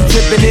 I'm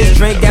tripping, this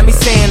drink got me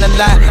saying a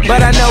lot,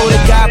 but I know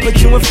that God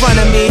put you in front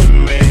of me.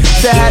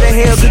 So how the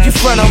hell could you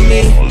front on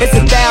me? It's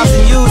 1,000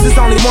 yous, it's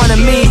only one of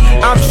me.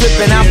 I'm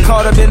tripping, I'm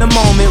caught up in the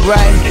moment,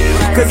 right?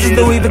 Cause it's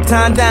Louis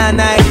Vuitton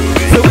dine night,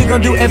 so we gon'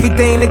 do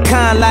everything that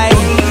kind like.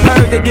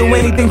 Heard they do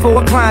anything for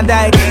a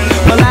Klondike,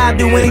 well I'll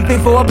do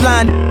anything for a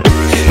blind.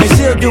 And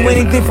she'll do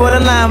anything for the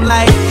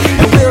limelight,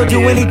 and we'll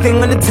do anything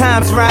when the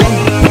time's right.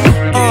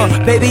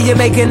 Baby, you're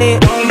making it.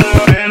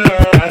 That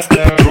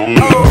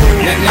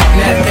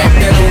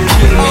don't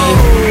kill me,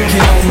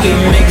 can only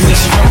make me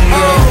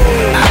stronger.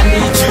 I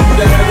need you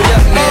to hurry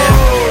up now,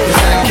 cause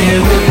I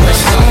can't wait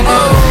much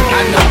longer.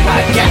 I know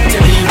I got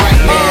to be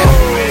right now,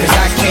 cause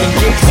I can't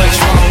get much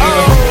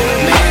longer.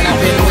 Man,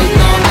 I've been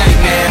waiting all night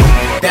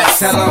now,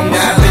 that's how long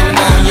I've been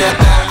on ya.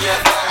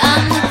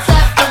 I'm the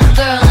type of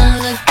girl I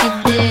look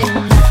at this.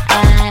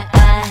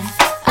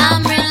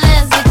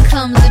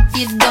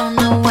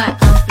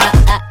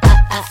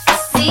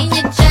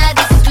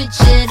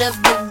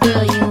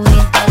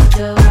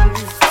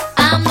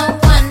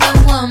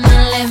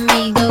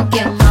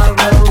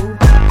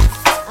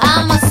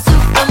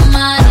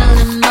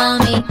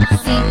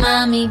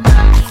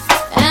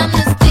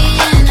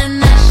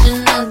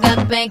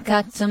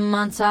 cocktail,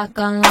 Montauk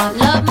on law.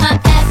 Love my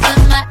ass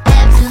and my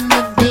abs in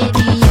the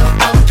video.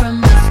 I'm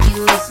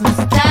promiscuous, my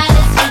style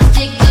is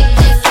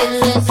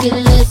ridiculous,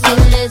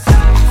 ridiculous.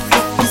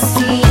 If you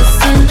see us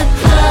in the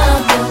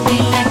club, you'll be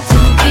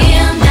acting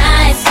real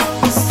nice. If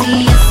you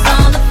see us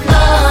on the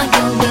floor,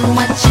 you'll be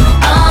watching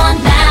all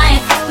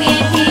night. We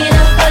ain't here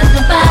to hurt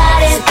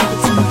nobody. So give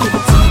it to me, give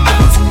it to me, give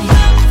it to me.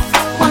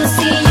 Wanna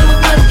see you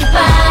work your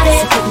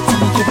body. So give it to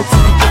me, give it to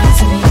me, give it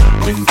to me.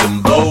 When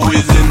Timbo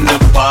is in the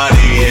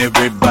party,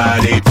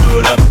 everybody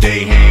put up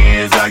their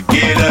hands. I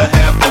get a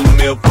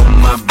 $500,000 for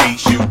my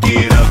beats, you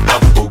get a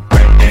couple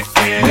grand.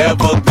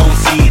 Never gon'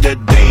 see the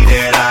day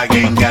that I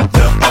ain't got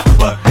the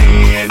upper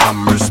hand.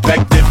 I'm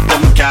respected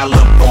from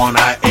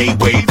California,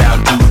 way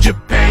down to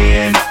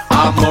Japan.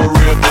 I'm a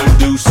real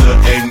producer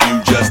and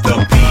you just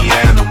a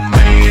piano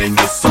man.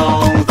 Your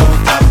songs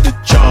don't top the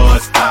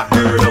charts, I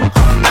heard them,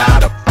 I'm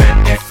not a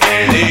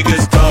fan.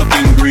 Niggas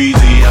talking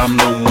greasy, I'm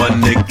the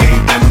one that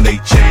gave them they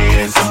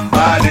chance.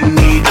 Somebody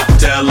need to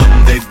tell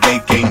them that they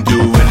can't do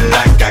it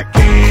like I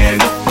can.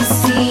 If you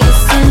see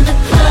us in the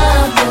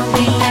club, you'll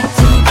be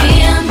acting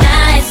real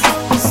nice. If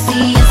you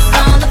see us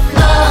on the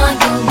floor,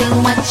 you'll be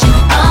watching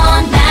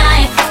all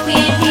night. We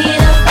ain't here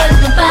to hurt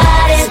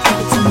nobody. So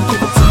give it to me,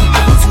 give it to me,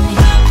 give it to me.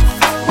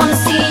 Wanna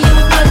see you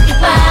work your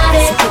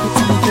body. So give it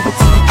to me, give it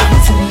to me, give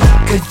it to me.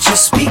 Could you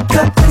speak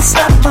up and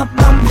stop my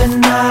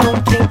mumbling? I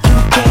don't think you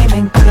came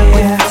in clear.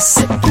 When you're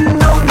sitting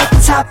on the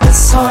top,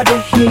 it's hard to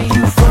hear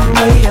you from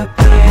way up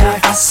there.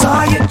 I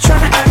saw you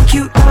trying to act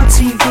cute on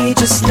TV,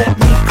 just let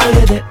me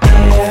clear the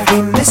air.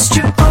 We missed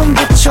you on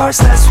the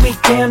charts last week,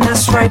 damn,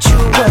 that's right, you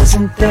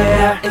wasn't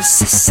there. If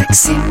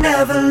sexy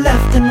never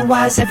left, then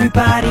why's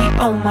everybody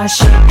on my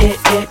shit?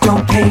 It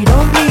don't hate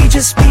on me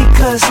just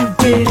because you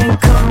didn't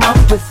come up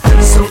with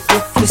it. So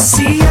if you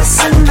see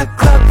us in the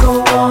club,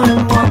 go on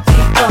and walk the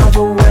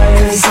other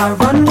way. Cause our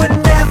run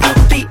would never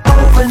be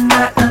over,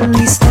 not at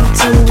least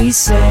until we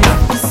say.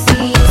 If you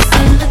see us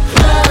in the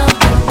club,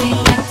 you'll be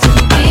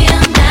acting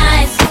real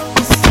nice. If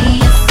you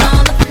see us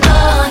on the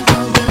floor,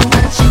 you'll be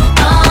watching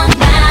all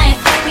night.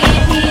 We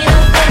ain't here to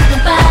hurt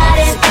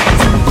nobody. So give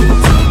it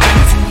to me, give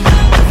it to me, give it to me.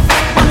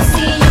 Wanna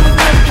see you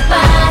work your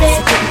body.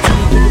 So give it to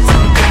me, give it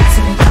to me, give it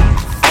to me.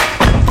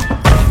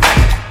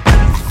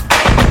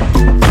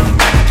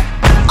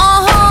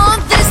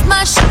 This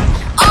my shit.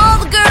 All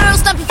the girls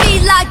stomp your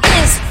feet like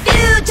this.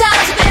 Few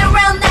times you've been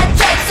around that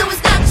track, so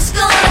it's not just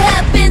gonna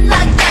happen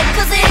like that.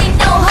 Cause there ain't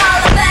no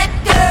holler back,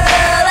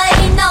 girl.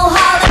 Ain't no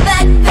holler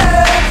back,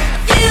 girl.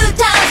 Few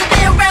times you've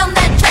been around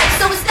that track,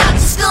 so it's not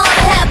just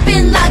gonna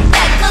happen like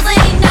that. Cause there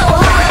ain't no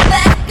holler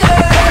back,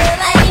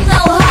 girl. Ain't no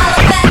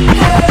holler back,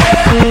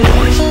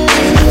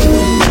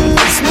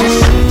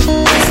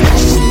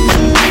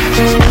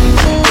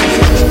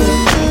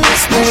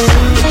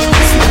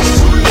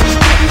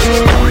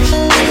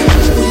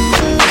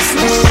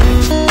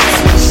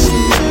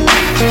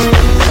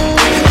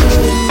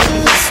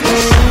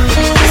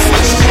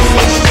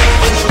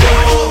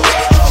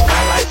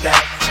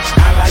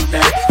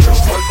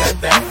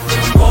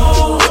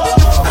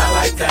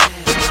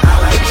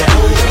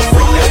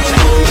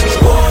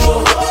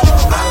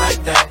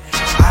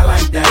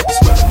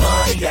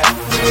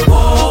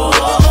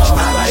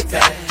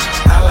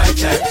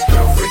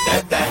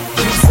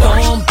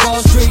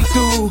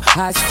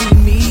 I see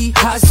me,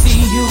 I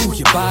see you,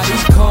 your body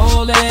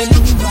calling.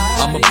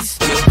 I'ma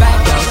get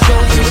back, I'll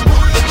show you.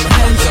 My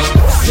hands up,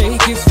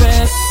 shake it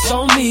fast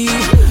on me.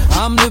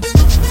 I'm the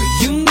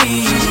you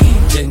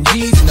need. 10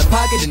 G's in the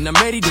pocket and I'm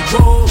ready to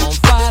roll. On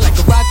fire like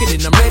a rocket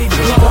and I'm ready to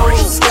blow.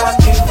 Scott,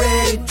 get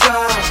ready,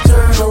 drop,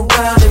 turn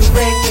around and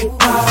make it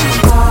pop,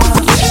 pop.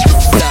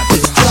 Stop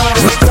it.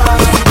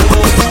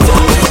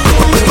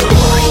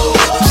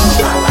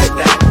 I like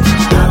that,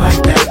 I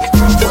like that,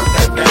 work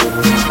that back.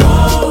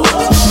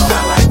 I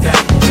like that,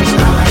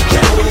 I like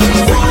that,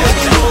 work that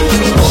back.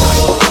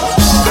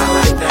 I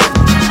like that,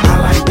 I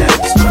like that,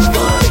 it's my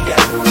money,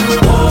 yeah. I like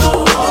that,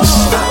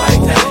 I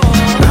like that,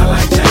 I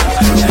like that.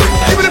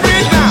 Give me the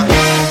beat now.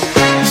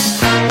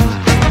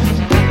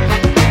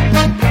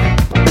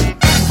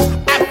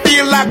 I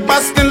feel like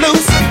busting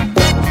loose,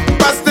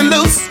 busting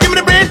loose. Give me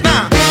the beat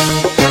now.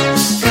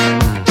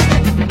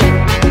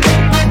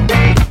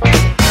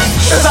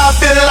 'Cause I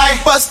feel like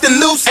busting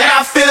loose, and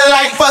I feel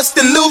like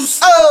busting loose.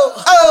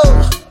 Oh,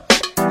 oh.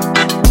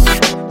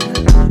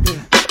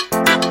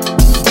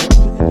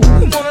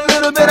 Want a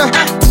little bit of,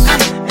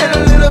 and a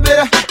little bit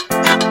of.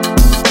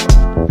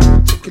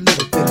 Take a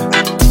little bit of,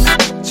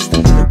 just a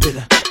little bit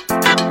of.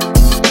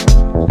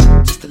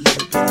 Just a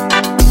little bit of,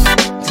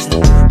 just a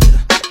little bit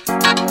of.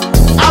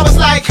 I was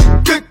like,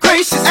 good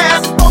gracious,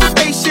 ass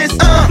bodacious,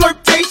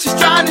 flirtatious,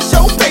 trying to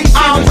show patience.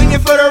 I'm waiting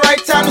for the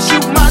right time to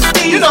shoot my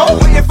steam, you know,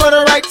 waiting for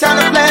the right time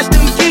to flash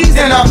them keys.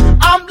 And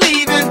I'm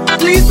leaving,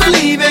 please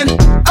believe in,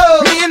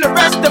 me and the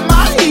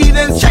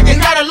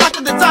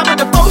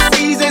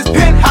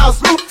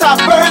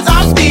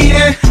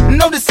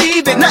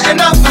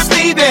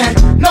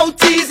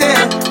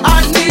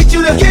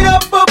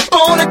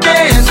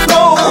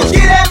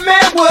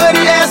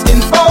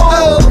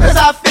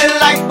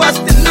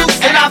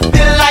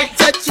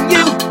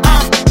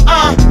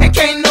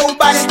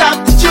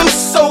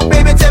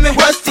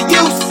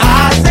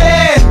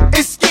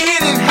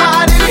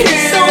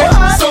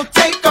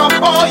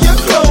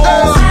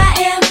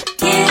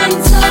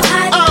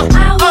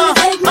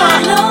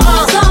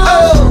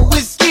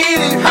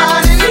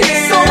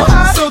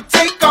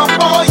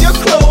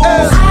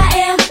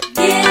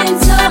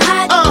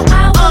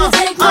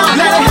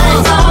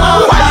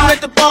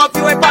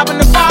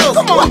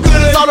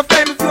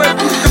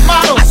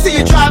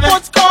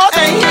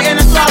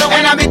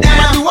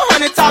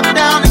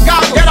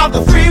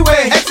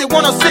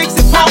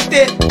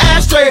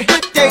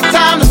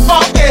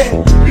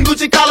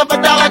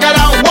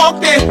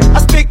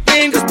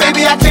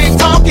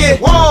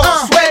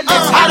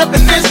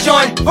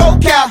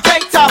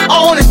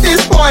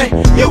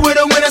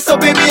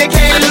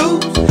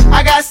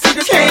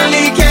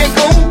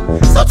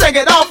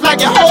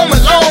home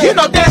alone. You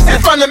know, dancing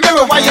in front of the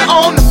mirror while you're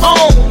on the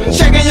phone.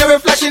 Checking your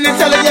reflection and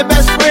telling your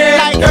best friend,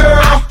 like, girl,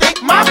 I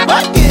think my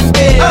butt getting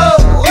big.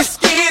 Oh, it's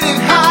getting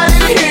hot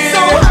in here.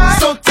 So hot.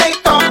 So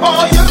take off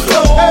all your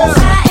clothes.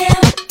 I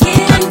am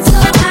getting so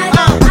hot.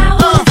 I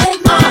wanna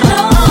take my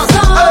clothes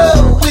off.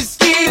 Oh, it's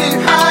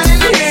getting hot in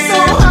here. So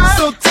hot.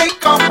 So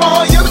take off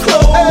all your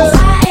clothes.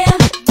 I am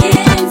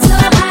getting so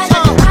hot.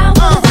 I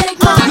wanna take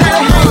my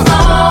clothes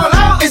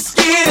off. It's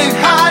getting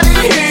hot in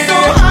here. So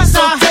hot.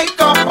 So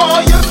take off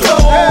all your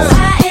clothes.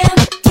 I am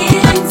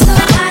getting so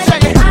hot.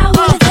 I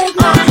wanna take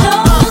my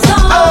clothes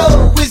off.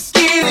 Oh, it's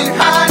getting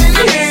hot in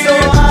here. So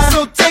hot. So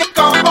take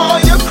off all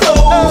your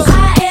clothes. I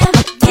am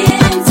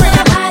getting so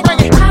hot. I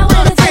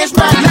wanna take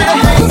my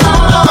clothes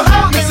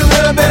off. Mix a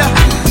little bit of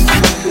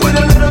with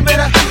a little bit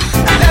of,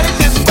 let it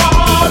just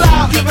fall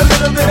out. Give a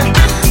little bit of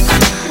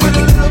with a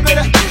little bit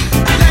of,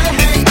 let it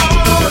hang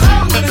all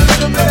out. With a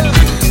little bit of,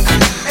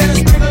 and a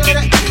sprinkle of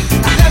it,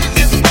 let it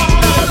just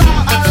fall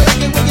out. I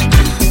like it when you,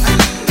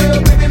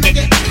 little baby, make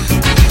it.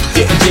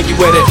 Getting jiggy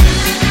with it.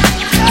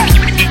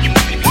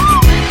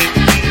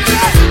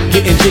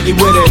 Getting jiggy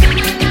with it.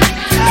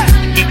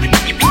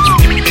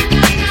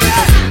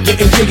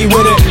 Getting jiggy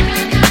with it.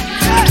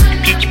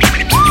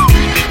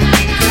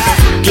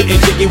 Getting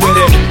jiggy with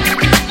it.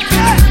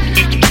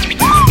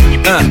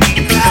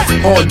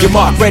 On your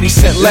mark, ready,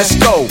 set, let's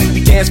go.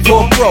 Dance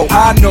floor pro,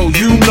 I know,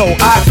 you know,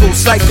 I go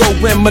psycho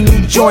when my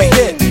new joint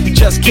hit.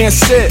 Just can't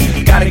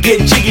sit, gotta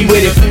get jiggy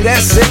with it.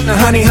 That's it, now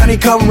honey, honey,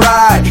 come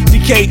ride.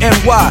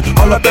 DKNY,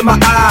 all up in my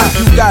eyes.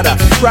 You got a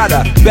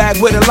Prada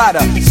bag with a lot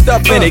of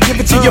stuff in it. Give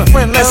it to your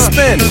friend, let's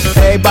spin.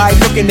 Everybody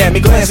looking at me,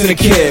 glancing a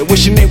kid.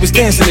 Wishing they was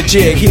dancing a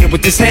jig here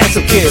with this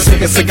handsome kid.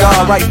 Sick a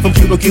cigar right from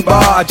Cuba Cuba.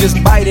 I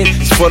just bite it,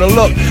 it's for the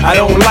look, I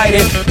don't light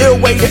it. Ill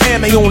way to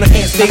ammo on the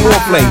hand, stay on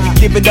play.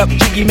 Give it up,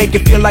 jiggy, make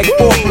it feel like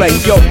foreplay.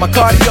 Yo, my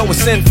cardio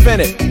is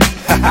infinite.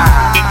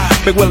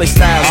 Big Willie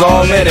style's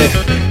all in it.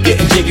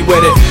 Getting jiggy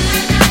with it.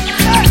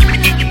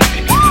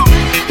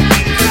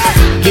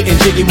 Getting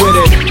jiggy with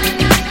it.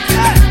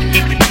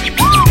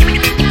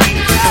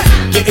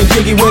 Getting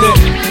jiggy with it.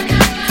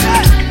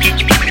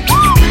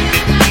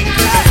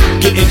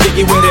 Getting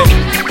jiggy with it.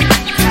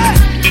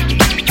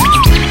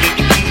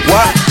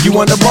 What? You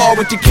on the ball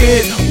with your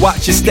kid?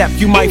 Watch your step,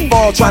 you might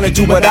fall trying to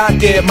do what I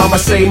did. Mama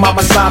say,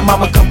 mama sign,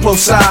 mama come close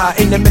side.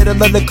 In the middle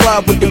of the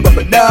club with the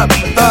rubber dub.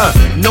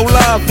 No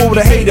love for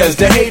the haters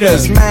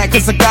mad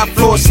cause I got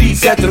floor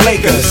seats at the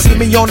Lakers. See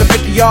me on the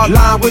 50-yard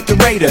line with the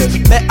Raiders.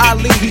 Met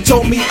Ali, he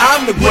told me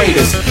I'm the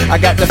greatest. I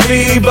got the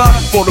fever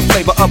for the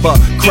flavor of a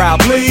crowd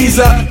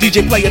pleaser.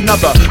 DJ play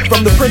another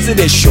from the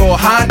president's Your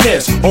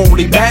Highness.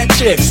 Only bad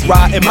chicks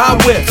riding my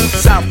whip.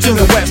 South to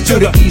the west, to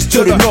the east,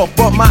 to the north.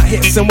 Bump my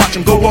hips and watch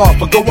them go off,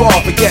 but go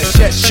off, but yes,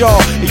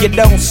 sure. And you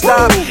don't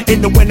stop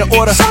in the winter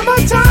order.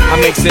 Summertime. I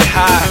makes it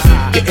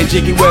high, getting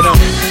jiggy with them.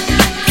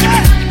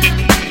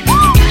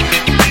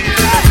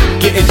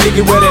 Getting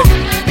jiggy with it.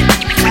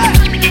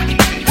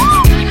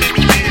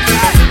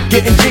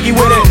 Getting jiggy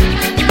with it.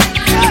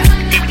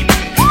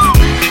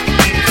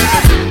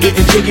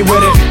 Getting jiggy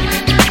with it.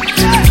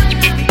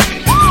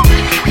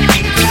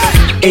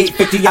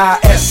 850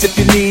 IS if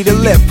you need a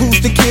lift.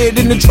 Who's the kid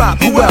in the drop?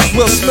 Who else?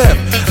 Will Smith.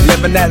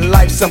 Living that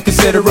life, some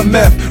consider a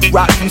myth.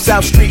 Rock from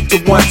South Street to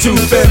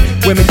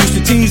 125th. Women used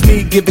to tease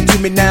me, give it to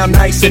me now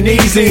nice and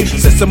easy.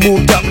 Since I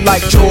moved up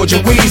like George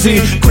and Wheezy,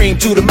 cream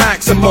to the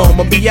maximum,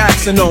 I'll be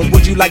axing them.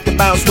 Would you like to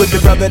bounce with the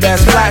brother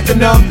that's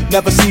platinum?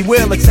 Never see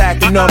Will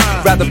attacking them.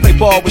 Rather play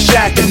ball with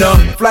Shaq and them,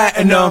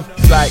 flatten them.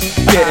 Like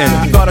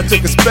getting, thought I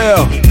took a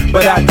spell,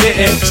 but I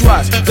didn't.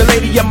 Trust the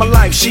lady of my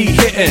life, she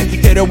hitting.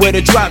 Hit her with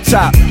a drop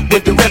top,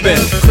 with the ribbon.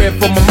 Crib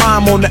for my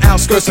mom on the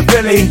outskirts of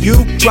Philly.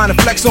 You trying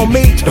to flex on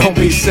me? Don't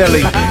be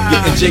silly.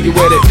 Getting jiggy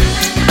with it.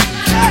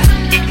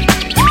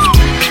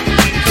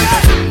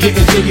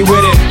 Getting jiggy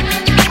with it.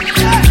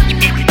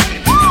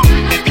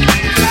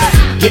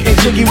 Getting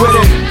jiggy with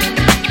it.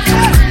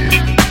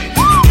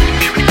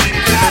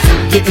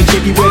 Getting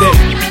jiggy with it.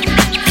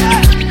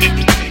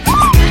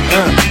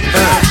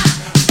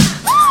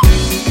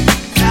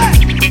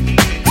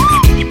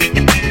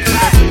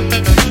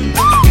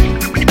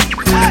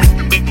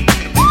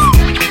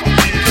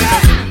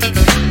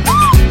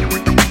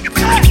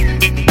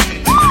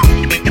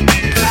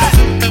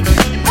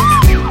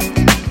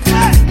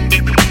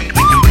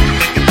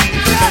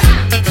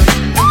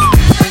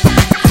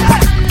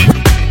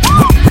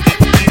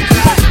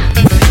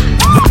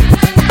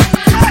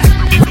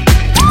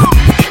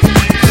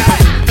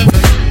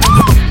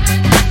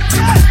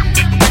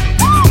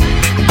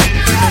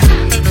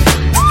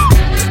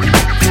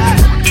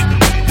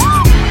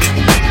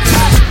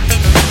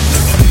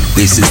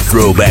 This is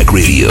Throwback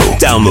Radio.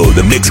 Download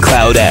the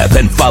Mixcloud app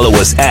and follow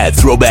us at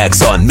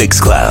Throwbacks on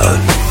Mixcloud.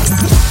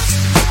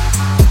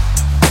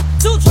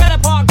 Two trailer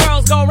park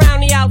girls go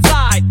round the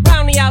outside,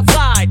 round the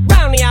outside,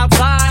 round the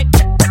outside.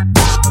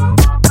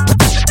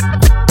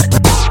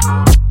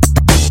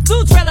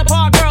 Two trailer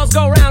park girls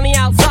go round the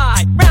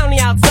outside, round the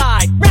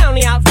outside, round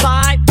the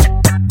outside.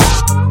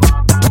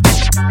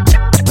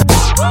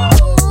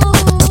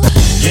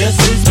 Guess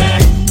who's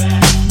back?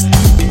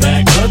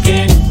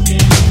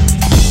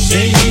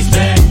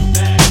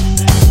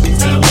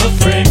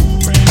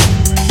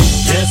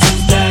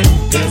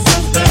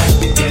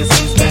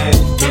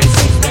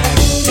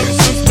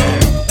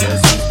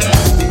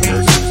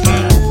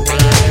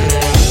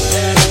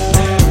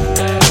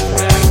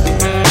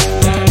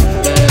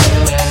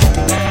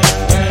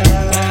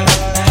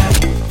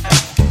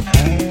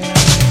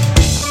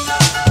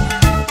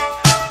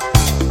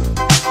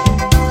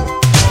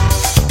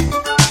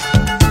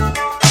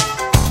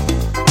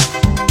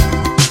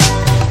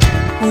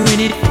 when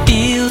it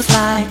feels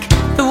like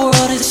the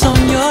world is on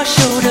your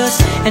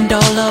shoulders and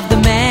all of the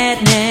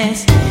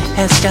madness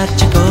has got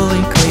you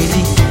going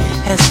crazy,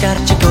 has got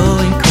you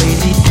going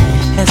crazy,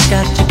 has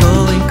got you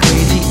going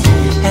crazy,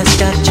 has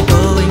got you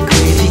going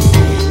crazy,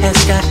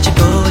 has got you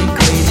going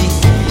crazy,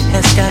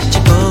 has got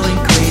you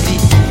going crazy,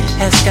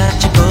 has got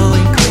you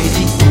going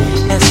crazy,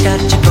 has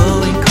got you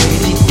going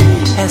crazy,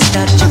 has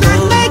got you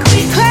going crazy.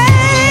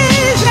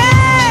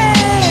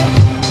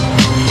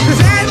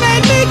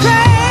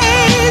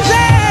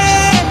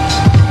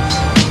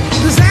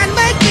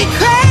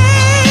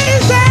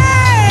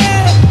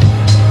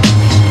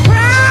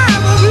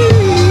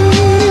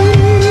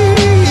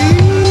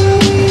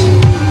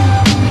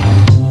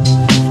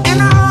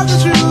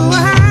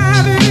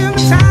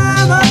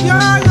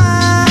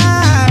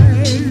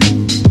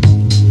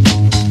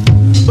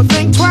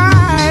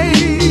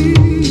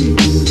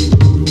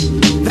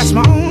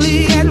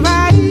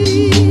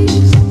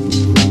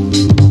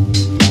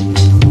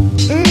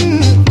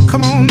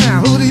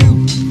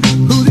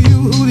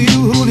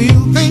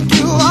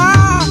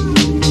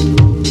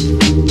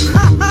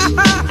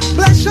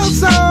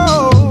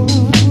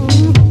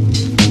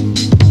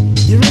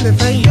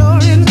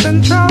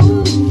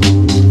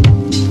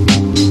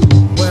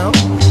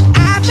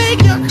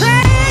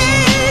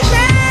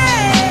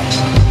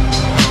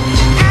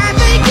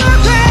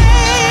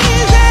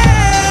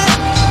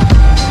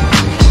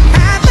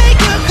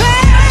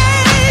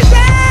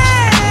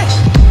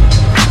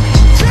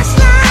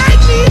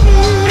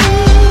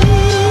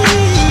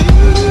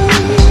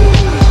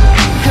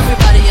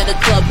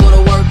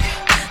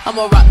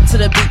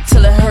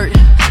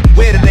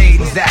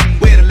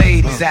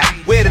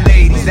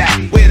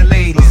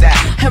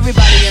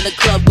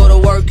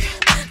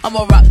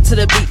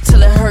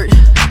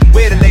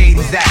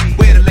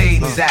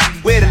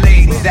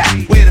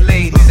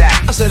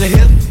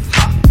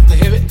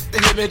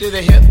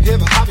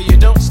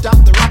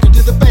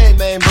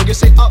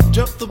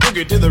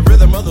 To the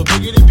rhythm of the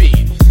boogie to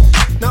beat.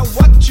 Now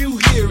what you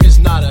hear is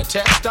not a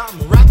test, I'm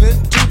rapping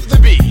to the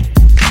beat.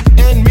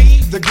 And me,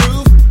 the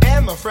groove,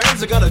 and my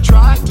friends are gonna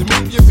try to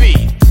move your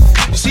feet.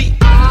 You see,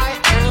 I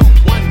am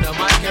Wonder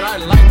Mike and I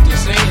like to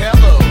say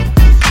hello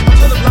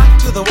to the black,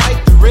 to the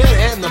white, the red,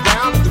 and the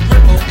brown, the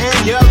purple, and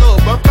yellow.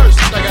 But first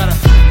I gotta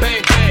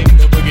bang, bang,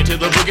 the boogie to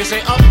the boogie.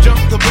 Say up,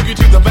 jump the boogie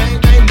to the bang,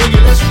 bang,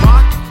 boogie. Let's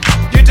rock.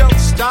 You don't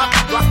stop,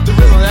 rock the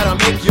rhythm that'll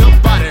make your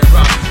body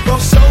rock. Well,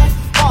 so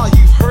far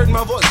you've heard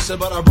my voice,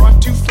 but I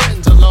brought two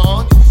friends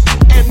along.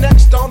 And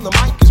next on the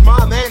mic is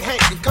my man Hank.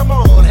 Come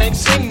on, Hank,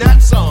 sing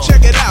that song.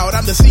 Check it out,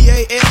 I'm the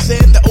CAS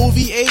and the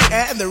OVA,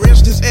 and the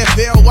rest is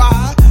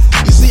FLY.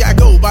 You see, I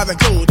go by the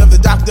code of the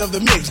doctor of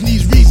the mix, and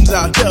these reasons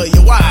I'll tell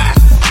you why.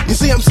 You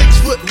see, I'm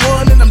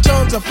 6'1" and I'm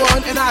tons of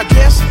fun, and I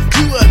dress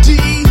to a T.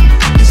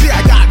 You see,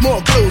 I got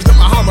more clothes than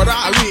Muhammad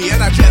Ali,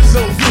 and I dress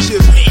so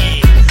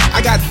viciously.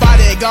 I got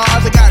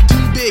bodyguards, I got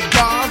two big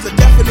cars that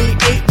definitely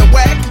ain't the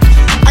whack.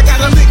 I got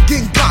a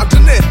Lincoln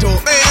Continental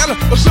and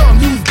a some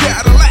new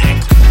Cadillac.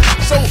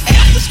 So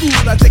after school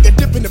I take a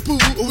dip in the pool,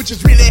 which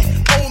is really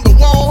on the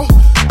wall.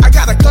 I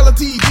got a color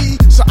TV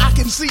so I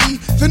can see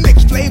the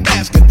Knicks play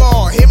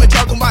basketball. Hear me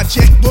talking my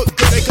checkbook,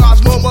 cause it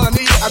costs more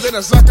money than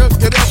a sucker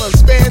could ever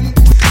spend.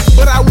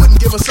 But I wouldn't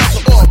give a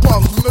sucker or a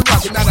punk from the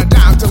rocket, not a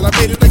dime till I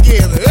made it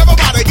again.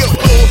 Everybody go,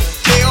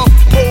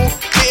 oh,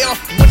 hell,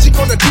 what you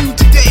gonna do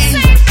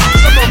today?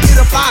 Some gonna get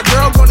a fly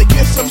girl, gonna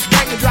get some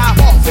spank and drive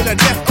off in a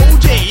death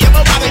OJ.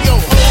 Everybody go,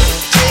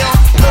 hell,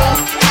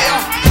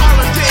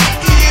 holiday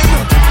in.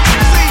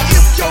 See,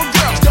 if your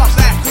girl starts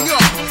acting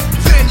up,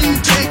 then you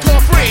take her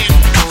friend.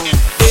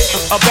 It's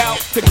about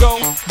to go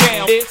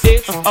down.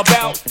 It's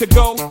about to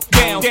go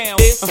down.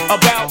 It's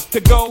about to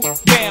go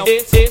down.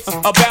 It's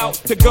about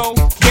to go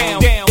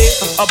down.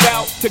 It's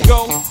about to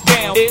go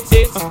down. It's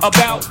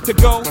about to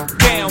go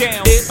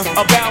down. It's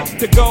about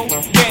to go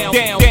down.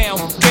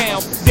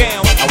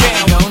 Down. What you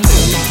gonna do?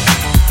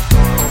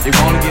 You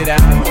wanna get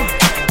out?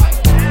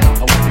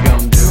 Or what you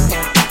gonna do?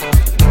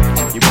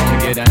 You wanna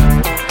get out?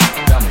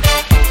 Tell me.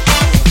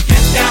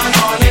 Get down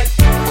on it.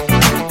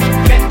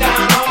 Get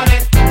down on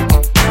it.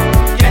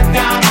 Get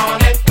down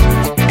on it.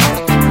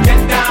 Get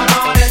down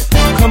on it.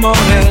 Come on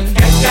in.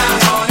 Get down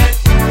on it.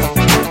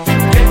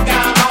 Get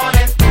down on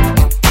it.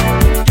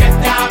 Get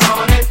down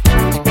on it.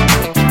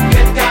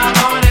 Get down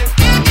on it.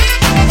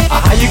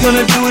 How you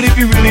gonna do it if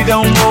you really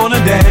don't wanna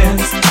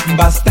dance?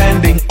 By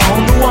standing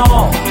on the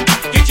wall.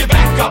 Get your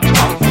back up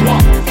off the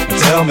wall.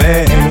 Tell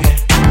me,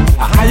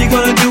 how you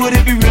gonna do it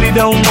if you really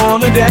don't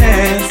wanna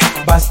dance?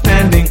 By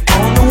standing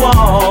on the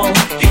wall.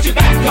 Get your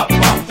back up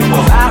off the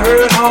wall. 'Cause I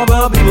heard all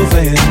the people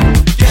saying,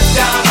 get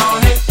down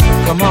on it.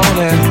 Come on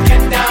and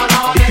get down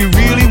on it. If you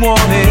really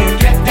want it,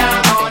 get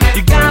down on it.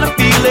 You gotta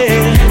feel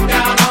it. Get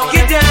down on it.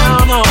 Get down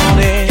on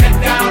it. Get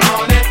down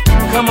on it.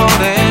 Come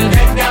on and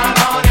get down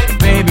on it.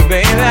 Baby.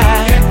 Get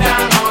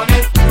down on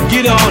it.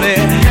 Get on it.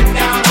 Get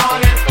down on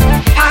it.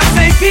 I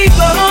say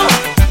people,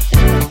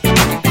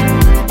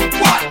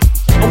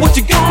 what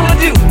you gonna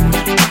do?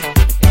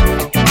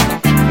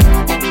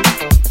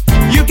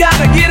 You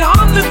gotta get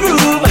on the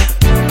groove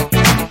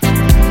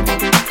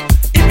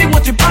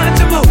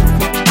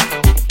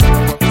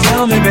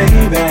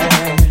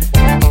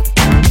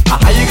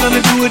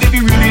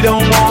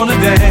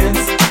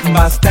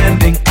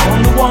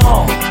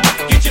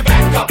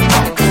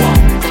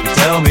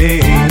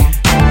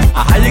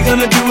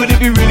gonna do it if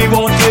you really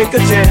won't take a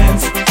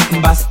chance?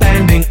 By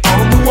standing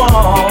on the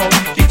wall.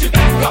 Get your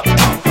back up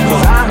off the wall.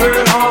 'Cause I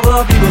heard all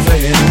the people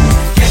saying,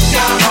 get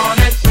down on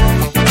it.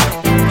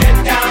 Get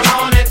down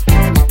on it.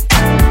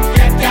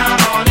 Get down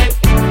on it.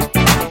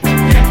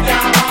 Get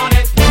down on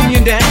it. When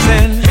you're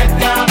dancing, get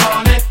down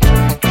on it.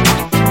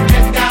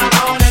 Get down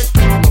on it.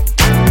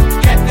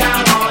 Get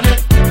down on it.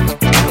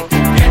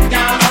 Get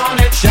down on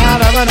it.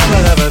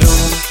 Sha-da-ba-da-ba-da-ba-doo.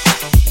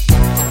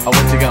 Oh,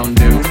 what you gonna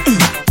do?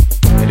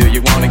 Do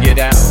you wanna get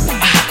out?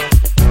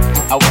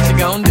 Oh, what you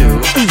gonna do?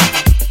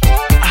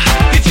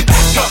 Get your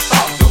back up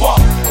off the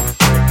wall.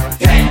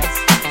 Dance,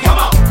 come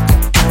on.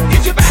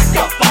 Get your back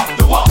up off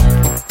the wall.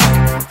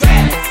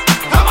 Dance,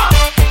 come on.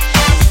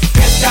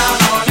 Get down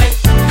on it.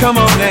 Come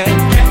on then.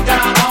 Get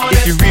down on it.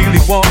 If you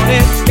really want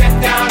it, get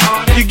down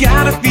on it. You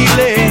gotta feel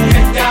it.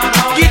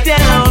 Get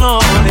down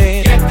on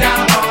it. Get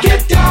down on it. Get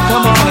down on it. Get down.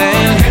 Come on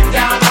then. Get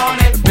down on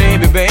it.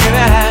 Baby, baby. Get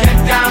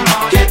down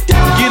on it. Get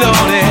down. Get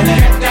on it.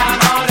 Get down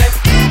on it.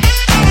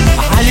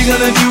 How you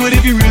gonna do it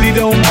if you really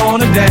don't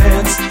wanna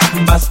dance?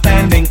 By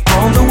standing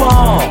on the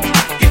wall.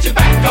 Get your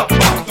back up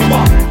off the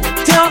wall.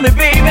 Tell me,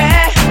 baby,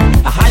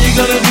 how you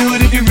gonna do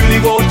it if you really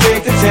won't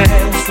take a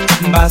chance?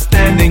 By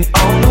standing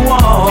on the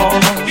wall.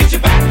 Get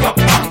your back up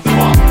off the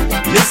wall.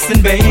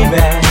 Listen,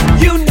 baby,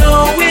 you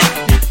know it.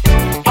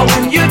 Oh,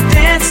 when you're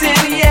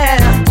dancing, yeah,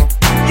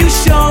 you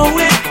show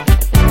it.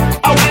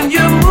 Oh, when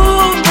you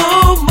move,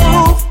 move,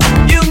 move,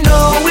 you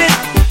know it.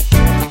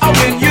 Oh,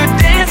 when you're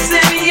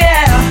dancing,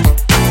 yeah,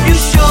 you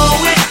show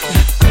it.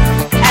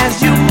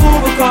 As you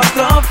move across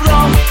the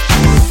floor,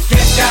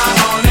 get down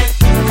on it.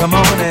 Come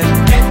on in.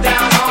 Get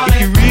down on it.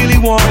 If you really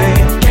want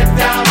it, get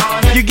down on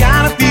it. You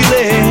gotta feel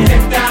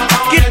it.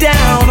 Get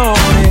down on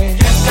it.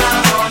 Get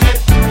down on it.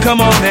 Get down on it.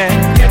 Come on in.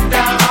 Get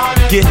down on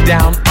it. Get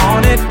down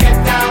on it. Get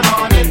down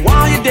on it.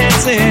 While you're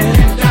dancing,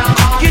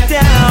 get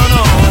down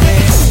on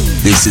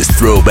it. This is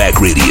Throwback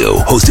Radio,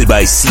 hosted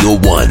by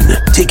CO1,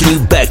 taking you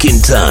back in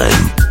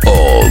time,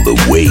 all the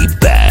way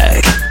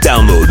back.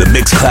 Download the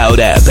Mixcloud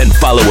app and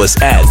follow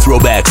us at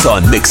Throwbacks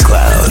on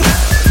Mixcloud.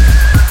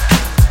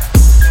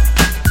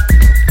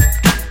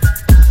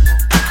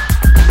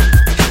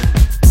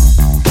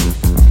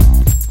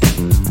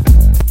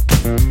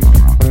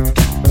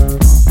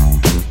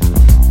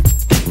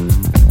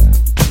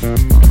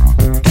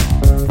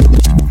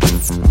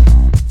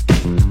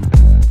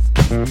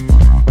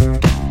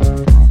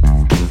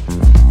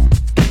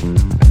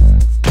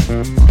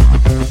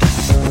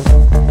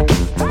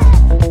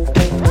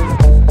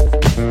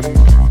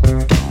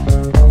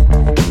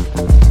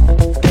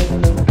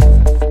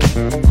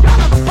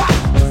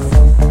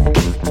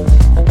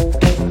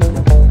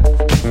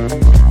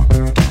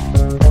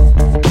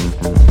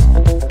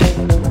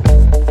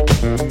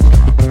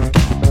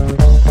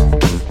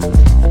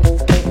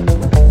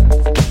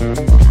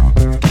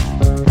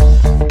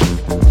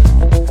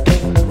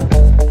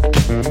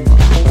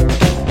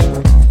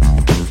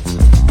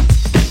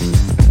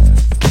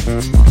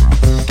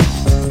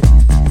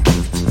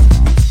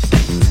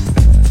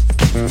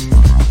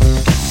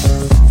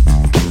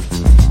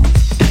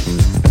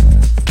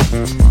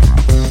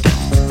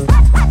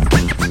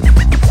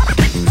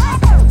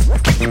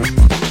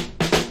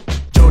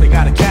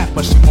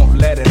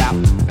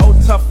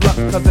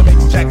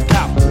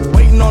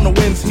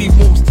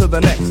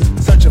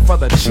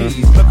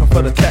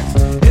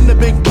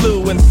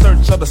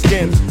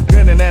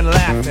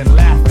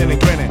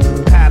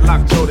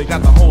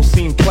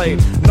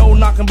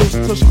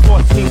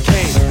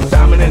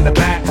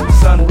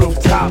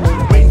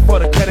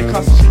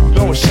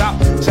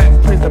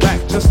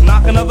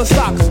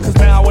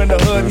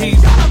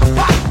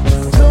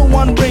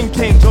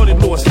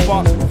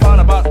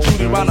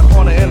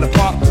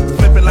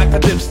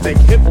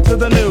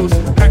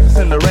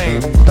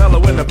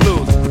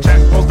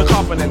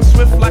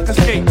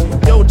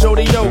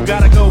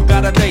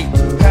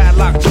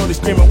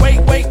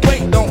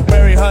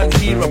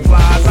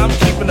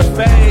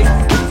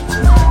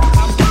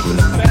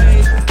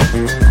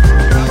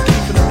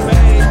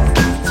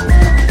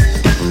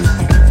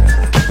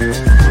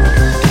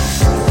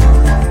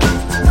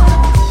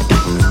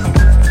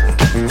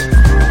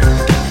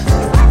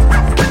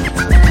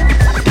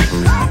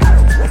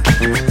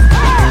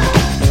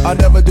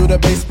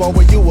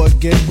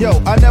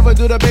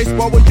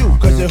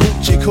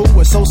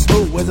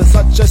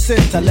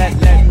 To let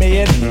me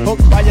in,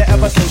 hooked by your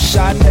ever so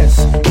shyness.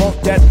 Walk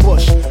that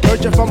bush,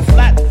 heard you from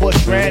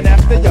Flatbush, ran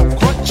after you,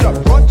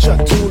 brought you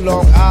to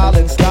Long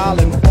Island,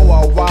 styling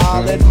for a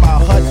while in my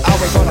hut. I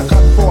was gonna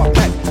cut for a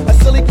peck, a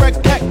silly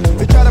crack peck.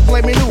 You try to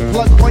play me new,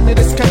 plug when you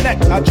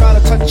disconnect. I try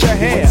to touch your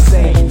hair,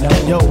 say no.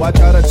 Yo, I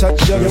try to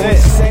touch your hair,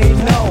 say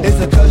no. Is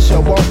it 'cause you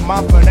want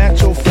my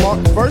financial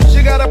flunk? First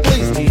you gotta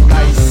please me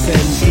nice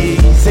and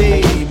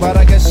easy, but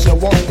I guess you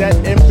want that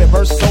in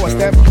reverse, so I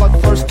stand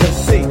plug first to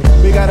see.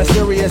 We got a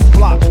serious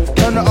block,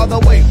 turn the other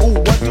way. Ooh,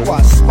 what do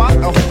I spot?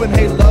 A hoping,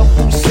 hey love,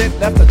 who sent?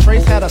 Left a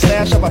trace, had a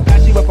stash of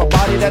Apache with a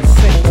body that's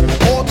sick.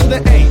 All to the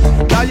A,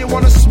 now you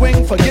wanna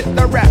swing, forget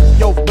the rap.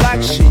 Yo,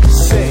 Black Sheep,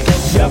 sing.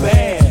 You're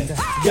bad,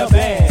 you're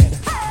bad,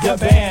 you're your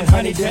band,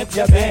 honey dip,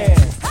 your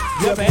band,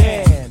 your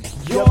band,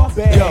 your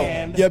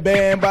band. Yo, your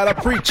band by the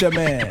preacher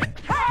man.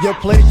 You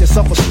played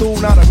yourself a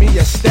stool, now to me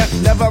a step.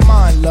 Never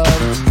mind, love.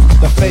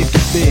 The faith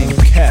is being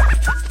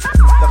kept.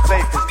 The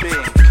faith is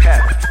being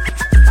kept.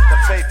 The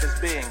faith is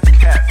being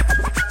kept.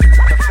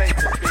 The faith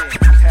is being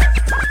kept.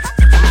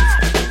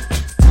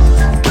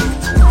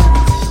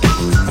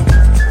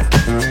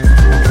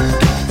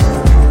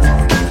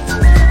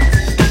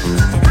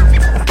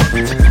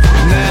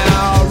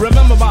 Now,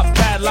 remember my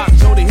padlock,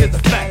 Jody, here's the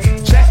fact.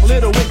 Jack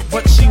little wick,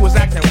 but she was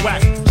acting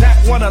whack. Jack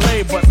wanna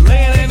lay, but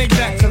laying ain't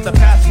exact. Cause the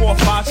past 4 or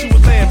 5, she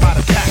was laying by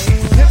the tack.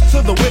 Hip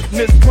to the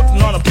witness,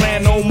 putting on a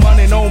plan. No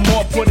money, no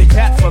more, putty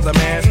cat for the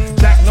man.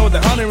 Jack know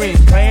that honey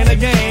rings playing a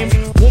game.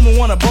 Woman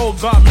want a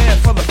Bogart man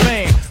for the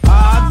fame.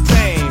 Ah,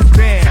 damn.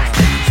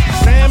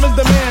 Sam is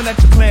the man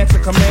that you plan to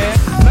command.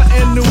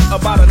 Nothing new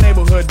about a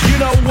neighborhood. You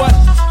know what?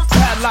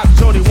 Padlock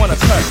Jody wanna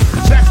touch.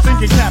 Jack's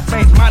thinking cap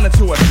ain't minded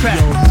to attack.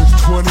 Yo, here's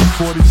 20,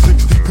 40,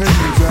 60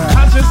 pennies back.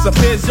 Conscious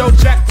appears, yo,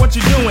 Jack, what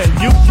you doing?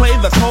 You play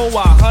the cold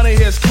while honey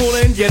is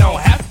cooling. You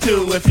don't have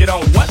to if you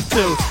don't want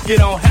to. You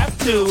don't have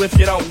to if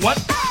you don't want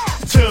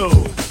to.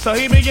 So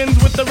he begins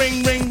with the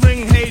ring, ring,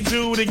 ring. Hey,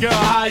 Judy, girl,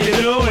 how you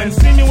doing?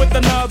 Seen you with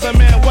another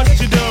man, what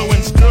you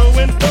doing?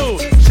 Screwing, ooh,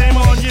 shame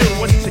on you.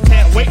 What, you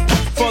can't wait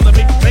for the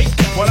big fake?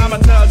 Well, I'ma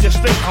tell you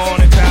straight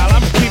on it, child.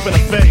 I'm keeping a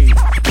fade.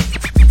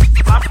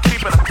 I'm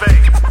keeping a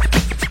fade.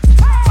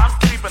 I'm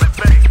keeping a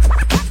fade.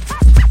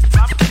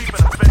 I'm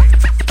keeping a fade.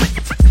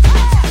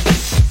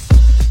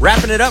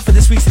 Wrapping it up for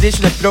this week's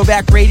edition of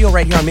Throwback Radio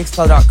right here on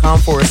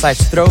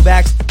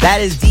Mixcloud.com/throwbacks.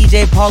 That is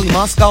DJ Pauly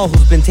Moskal,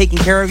 who's been taking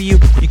care of you.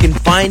 You can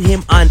find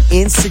him on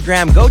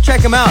Instagram. Go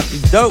check him out.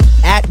 He's dope.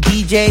 At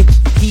DJ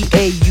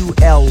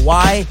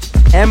PAULY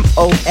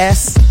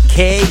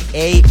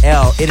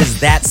MOSKAL. It is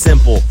that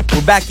simple.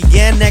 We're back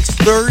again next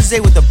Thursday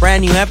with a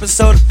brand new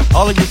episode.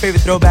 All of your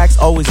favorite throwbacks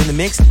always in the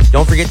mix.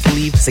 Don't forget to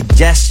leave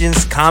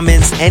suggestions,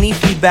 comments, any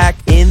feedback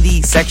in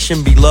the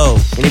section below.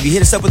 And if you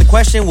hit us up with a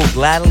question, we'll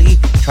gladly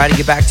try to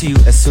get back to you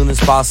as soon as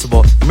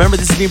possible. Remember,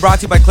 this is being brought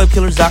to you by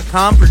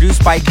ClubKillers.com,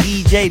 produced by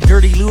DJ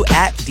Dirty Lou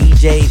at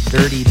DJ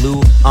Dirty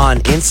Lou on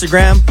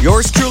Instagram.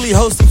 Yours truly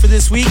hosting for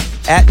this week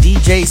at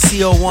DJ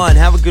CO1.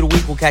 Have a good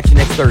week. We'll catch you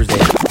next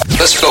Thursday.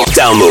 Let's go.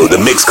 Download the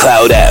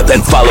Mixcloud app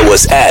and follow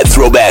us at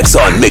Throwbacks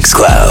on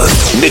Mixcloud.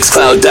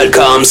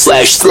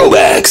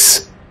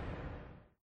 Mixcloud.com/throwbacks.